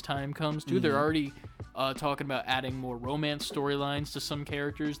more as time comes too. They're already talking about adding more romance storylines to some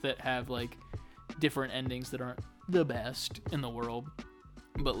characters that have like different endings that aren't the best in the world.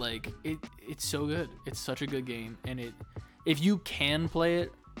 But like it's so good. It's such a good game, and if you can play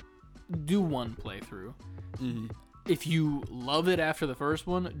it, do one playthrough. If you love it after the first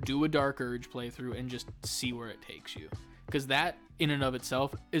one, do a Dark Urge playthrough and just see where it takes you, because that in and of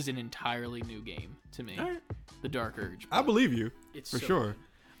itself is an entirely new game to me. Right. The Dark Urge. I believe you. It's for so sure. good.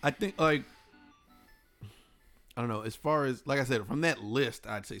 I think like I don't know. As far as like I said, from that list,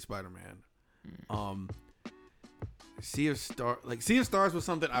 I'd say Spider-Man. Sea of Stars was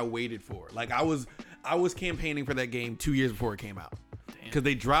something I waited for. Like I was campaigning for that game 2 years before it came out, because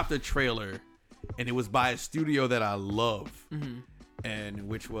they dropped a trailer, and it was by a studio that I love, and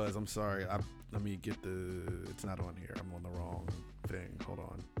which was let me get it's not on here. I'm on the wrong thing. Hold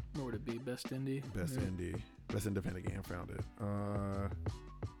on. Where would it be? Best Indie. Best independent game. Found it.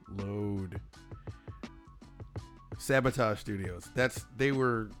 Load. Sabotage Studios. I'm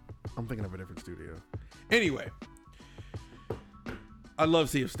thinking of a different studio. Anyway. I love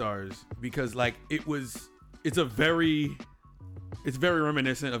Sea of Stars because like it's very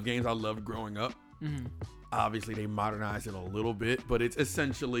reminiscent of games I loved growing up. Obviously they modernized it a little bit, but it's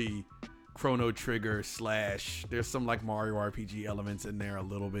essentially Chrono Trigger / there's some like Mario RPG elements in there a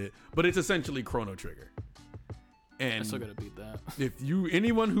little bit, but it's essentially Chrono Trigger. And I still gotta beat that.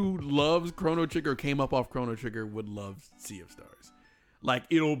 Anyone who loves Chrono Trigger, came up off Chrono Trigger, would love Sea of Stars. Like,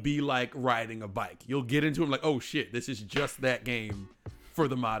 it'll be like riding a bike. You'll get into it like, oh shit, this is just that game for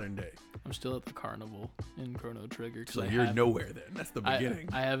the modern day. I'm still at the carnival in Chrono Trigger. So you're nowhere then. That's the beginning.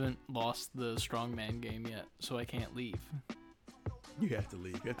 I haven't lost the strongman game yet, so I can't leave. You have to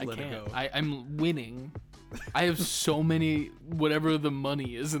leave. You have to let it go. I'm winning. I have so many, whatever the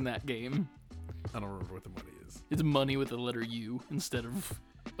money is in that game. I don't remember what the money is. It's money with the letter U instead of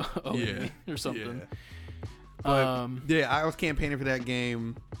O or something. Yeah. But, I was campaigning for that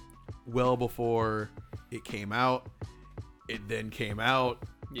game well before it came out. It then came out,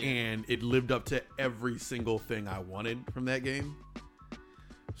 and it lived up to every single thing I wanted from that game.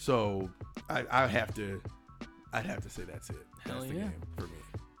 So I'd have to say that's it. That's the game for me.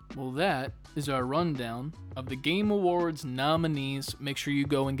 Well, that is our rundown of the Game Awards nominees. Make sure you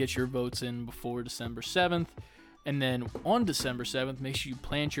go and get your votes in before December 7th. And then on December 7th, make sure you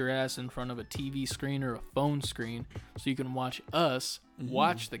plant your ass in front of a TV screen or a phone screen so you can watch us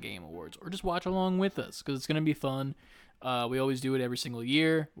watch the Game Awards, or just watch along with us, because it's going to be fun. We always do it every single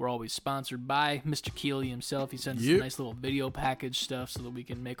year. We're always sponsored by Mr. Keeley himself. He sends us a nice little video package stuff so that we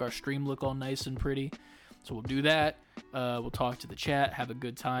can make our stream look all nice and pretty. So we'll do that. We'll talk to the chat, have a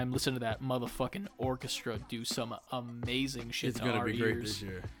good time, listen to that motherfucking orchestra do some amazing shit. It's gonna be great this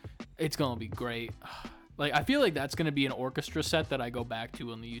year. It's gonna be great. Like, I feel like that's gonna be an orchestra set that I go back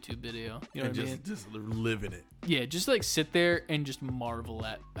to on the YouTube video. You know what I mean? Just live in it. Yeah, just like sit there and just marvel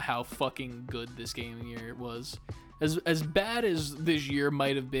at how fucking good this gaming year was. As bad as this year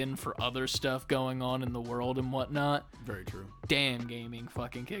might have been for other stuff going on in the world and whatnot. Very true. Damn, gaming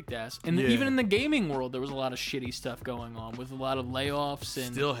fucking kicked ass. And even in the gaming world, there was a lot of shitty stuff going on with a lot of layoffs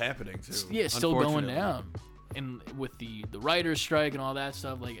and still happening too. Yeah, still going down. And with the writer's strike and all that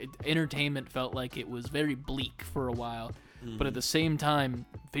stuff, like entertainment felt like it was very bleak for a while. But at the same time,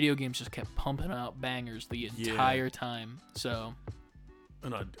 video games just kept pumping out bangers the entire time. So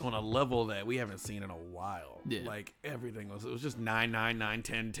on a level that we haven't seen in a while. Yeah. Like, everything was just 9, 9, 9,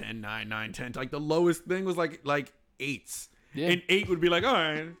 10, 10, 9, 9, 10. Like, the lowest thing was like 8s. Yeah. And 8 would be like, all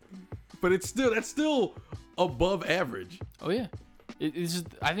right. But that's still above average. Oh yeah. It's just,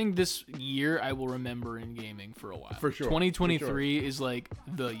 I think this year I will remember in gaming for a while. For sure. 2023 is like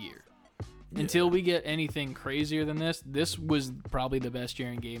the year. Yeah. Until we get anything crazier than this was probably the best year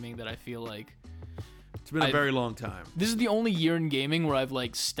in gaming that I feel like. It's been a very long time. This is the only year in gaming where I've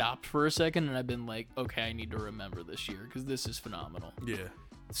like stopped for a second and I've been like, okay, I need to remember this year because this is phenomenal. Yeah.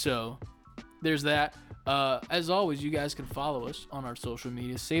 So there's that. As always, you guys can follow us on our social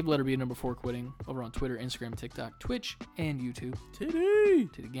media. Save letter B number 4 quitting over on Twitter, Instagram, TikTok, Twitch, and YouTube. Titty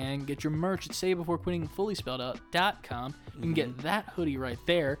to the gang. Get your merch at savebeforequitting fully spelled out.com. You can get that hoodie right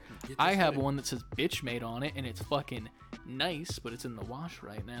there. I have one that says bitch made on it, and it's fucking nice, but it's in the wash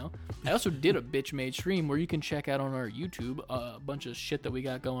right now. I also did a bitch made stream where you can check out on our YouTube a bunch of shit that we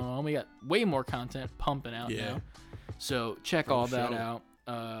got going on. We got way more content pumping out now. So check all that out.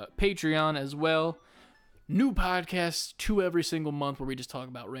 Patreon as well. New podcasts 2 every single month where we just talk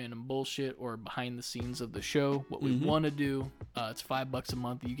about random bullshit or behind the scenes of the show, what we want to do. It's $5 a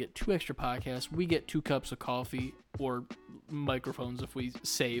month. You get 2 extra podcasts. We get 2 cups of coffee or microphones if we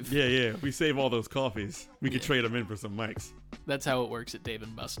save. Yeah. We save all those coffees. We could trade them in for some mics. That's how it works at Dave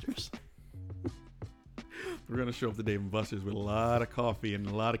 & Buster's. We're going to show up to Dave & Buster's with a lot of coffee and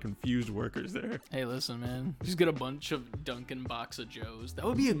a lot of confused workers there. Hey, listen, man. Just get a bunch of Dunkin' Box of Joes. That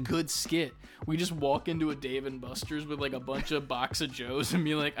would be a good skit. We just walk into a Dave & Buster's with like a bunch of box of Joes and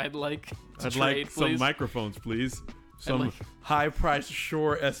be like, I'd like some microphones, please. Some high-priced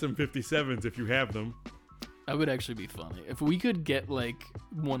Shure SM57s if you have them. That would actually be funny. If we could get like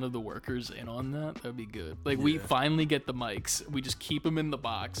one of the workers in on that would be good. Like we finally get the mics. We just keep them in the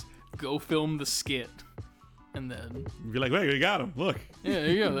box. Go film the skit. And then be like, wait, we got them. Look. Yeah, there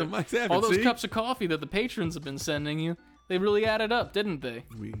you go. All those cups of coffee that the patrons have been sending you, they really added up, didn't they?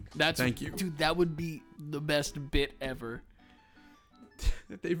 Thank you. Dude, that would be the best bit ever.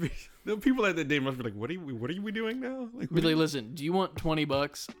 The people at the day must be like, what are we doing now? Like, listen, do you want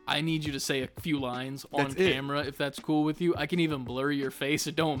 $20? I need you to say a few lines on camera if that's cool with you. I can even blur your face.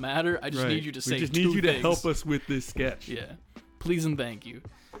 It don't matter. I just need you to say 2 things. We just need you to help us with this sketch. Yeah. Please and thank you.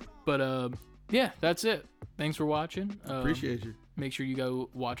 But, yeah, that's it. Thanks for watching. Appreciate you. Make sure you go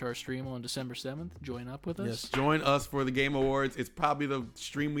watch our stream on December 7th. Join up with us. Yes, join us for the Game Awards. It's probably the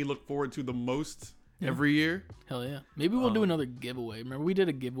stream we look forward to the most every year. Hell yeah. Maybe we'll do another giveaway. Remember we did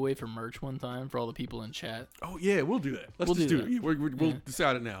a giveaway for merch one time for all the people in chat? Oh, yeah, we'll do that. We'll just do it. We'll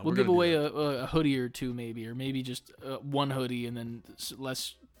decide it now. We'll give away a hoodie or 2 maybe, or maybe just 1 hoodie and then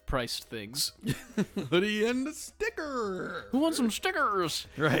less priced things. Hoodie and a sticker. Who wants some stickers?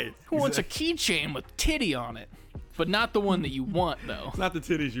 Right. Who wants a keychain with titty on it? But not the one that you want, though. It's not the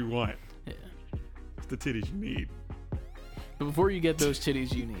titties you want. Yeah. It's the titties you need. But before you get those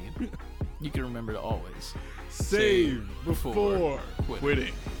titties you need, you can remember to always save before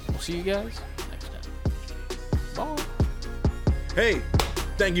quitting. We'll see you guys next time. Bye. Hey,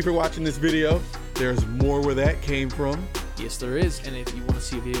 thank you for watching this video. There's more where that came from. Yes, there is. And if you want to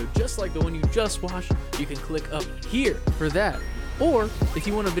see a video just like the one you just watched, you can click up here for that. Or if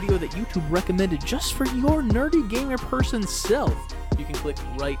you want a video that YouTube recommended just for your nerdy gamer person self, you can click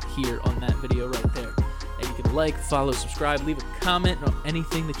right here on that video right there. And you can like, follow, subscribe, leave a comment on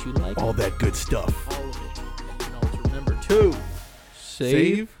anything that you like. All that good stuff. All of it. And you can always remember to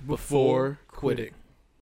save before quitting.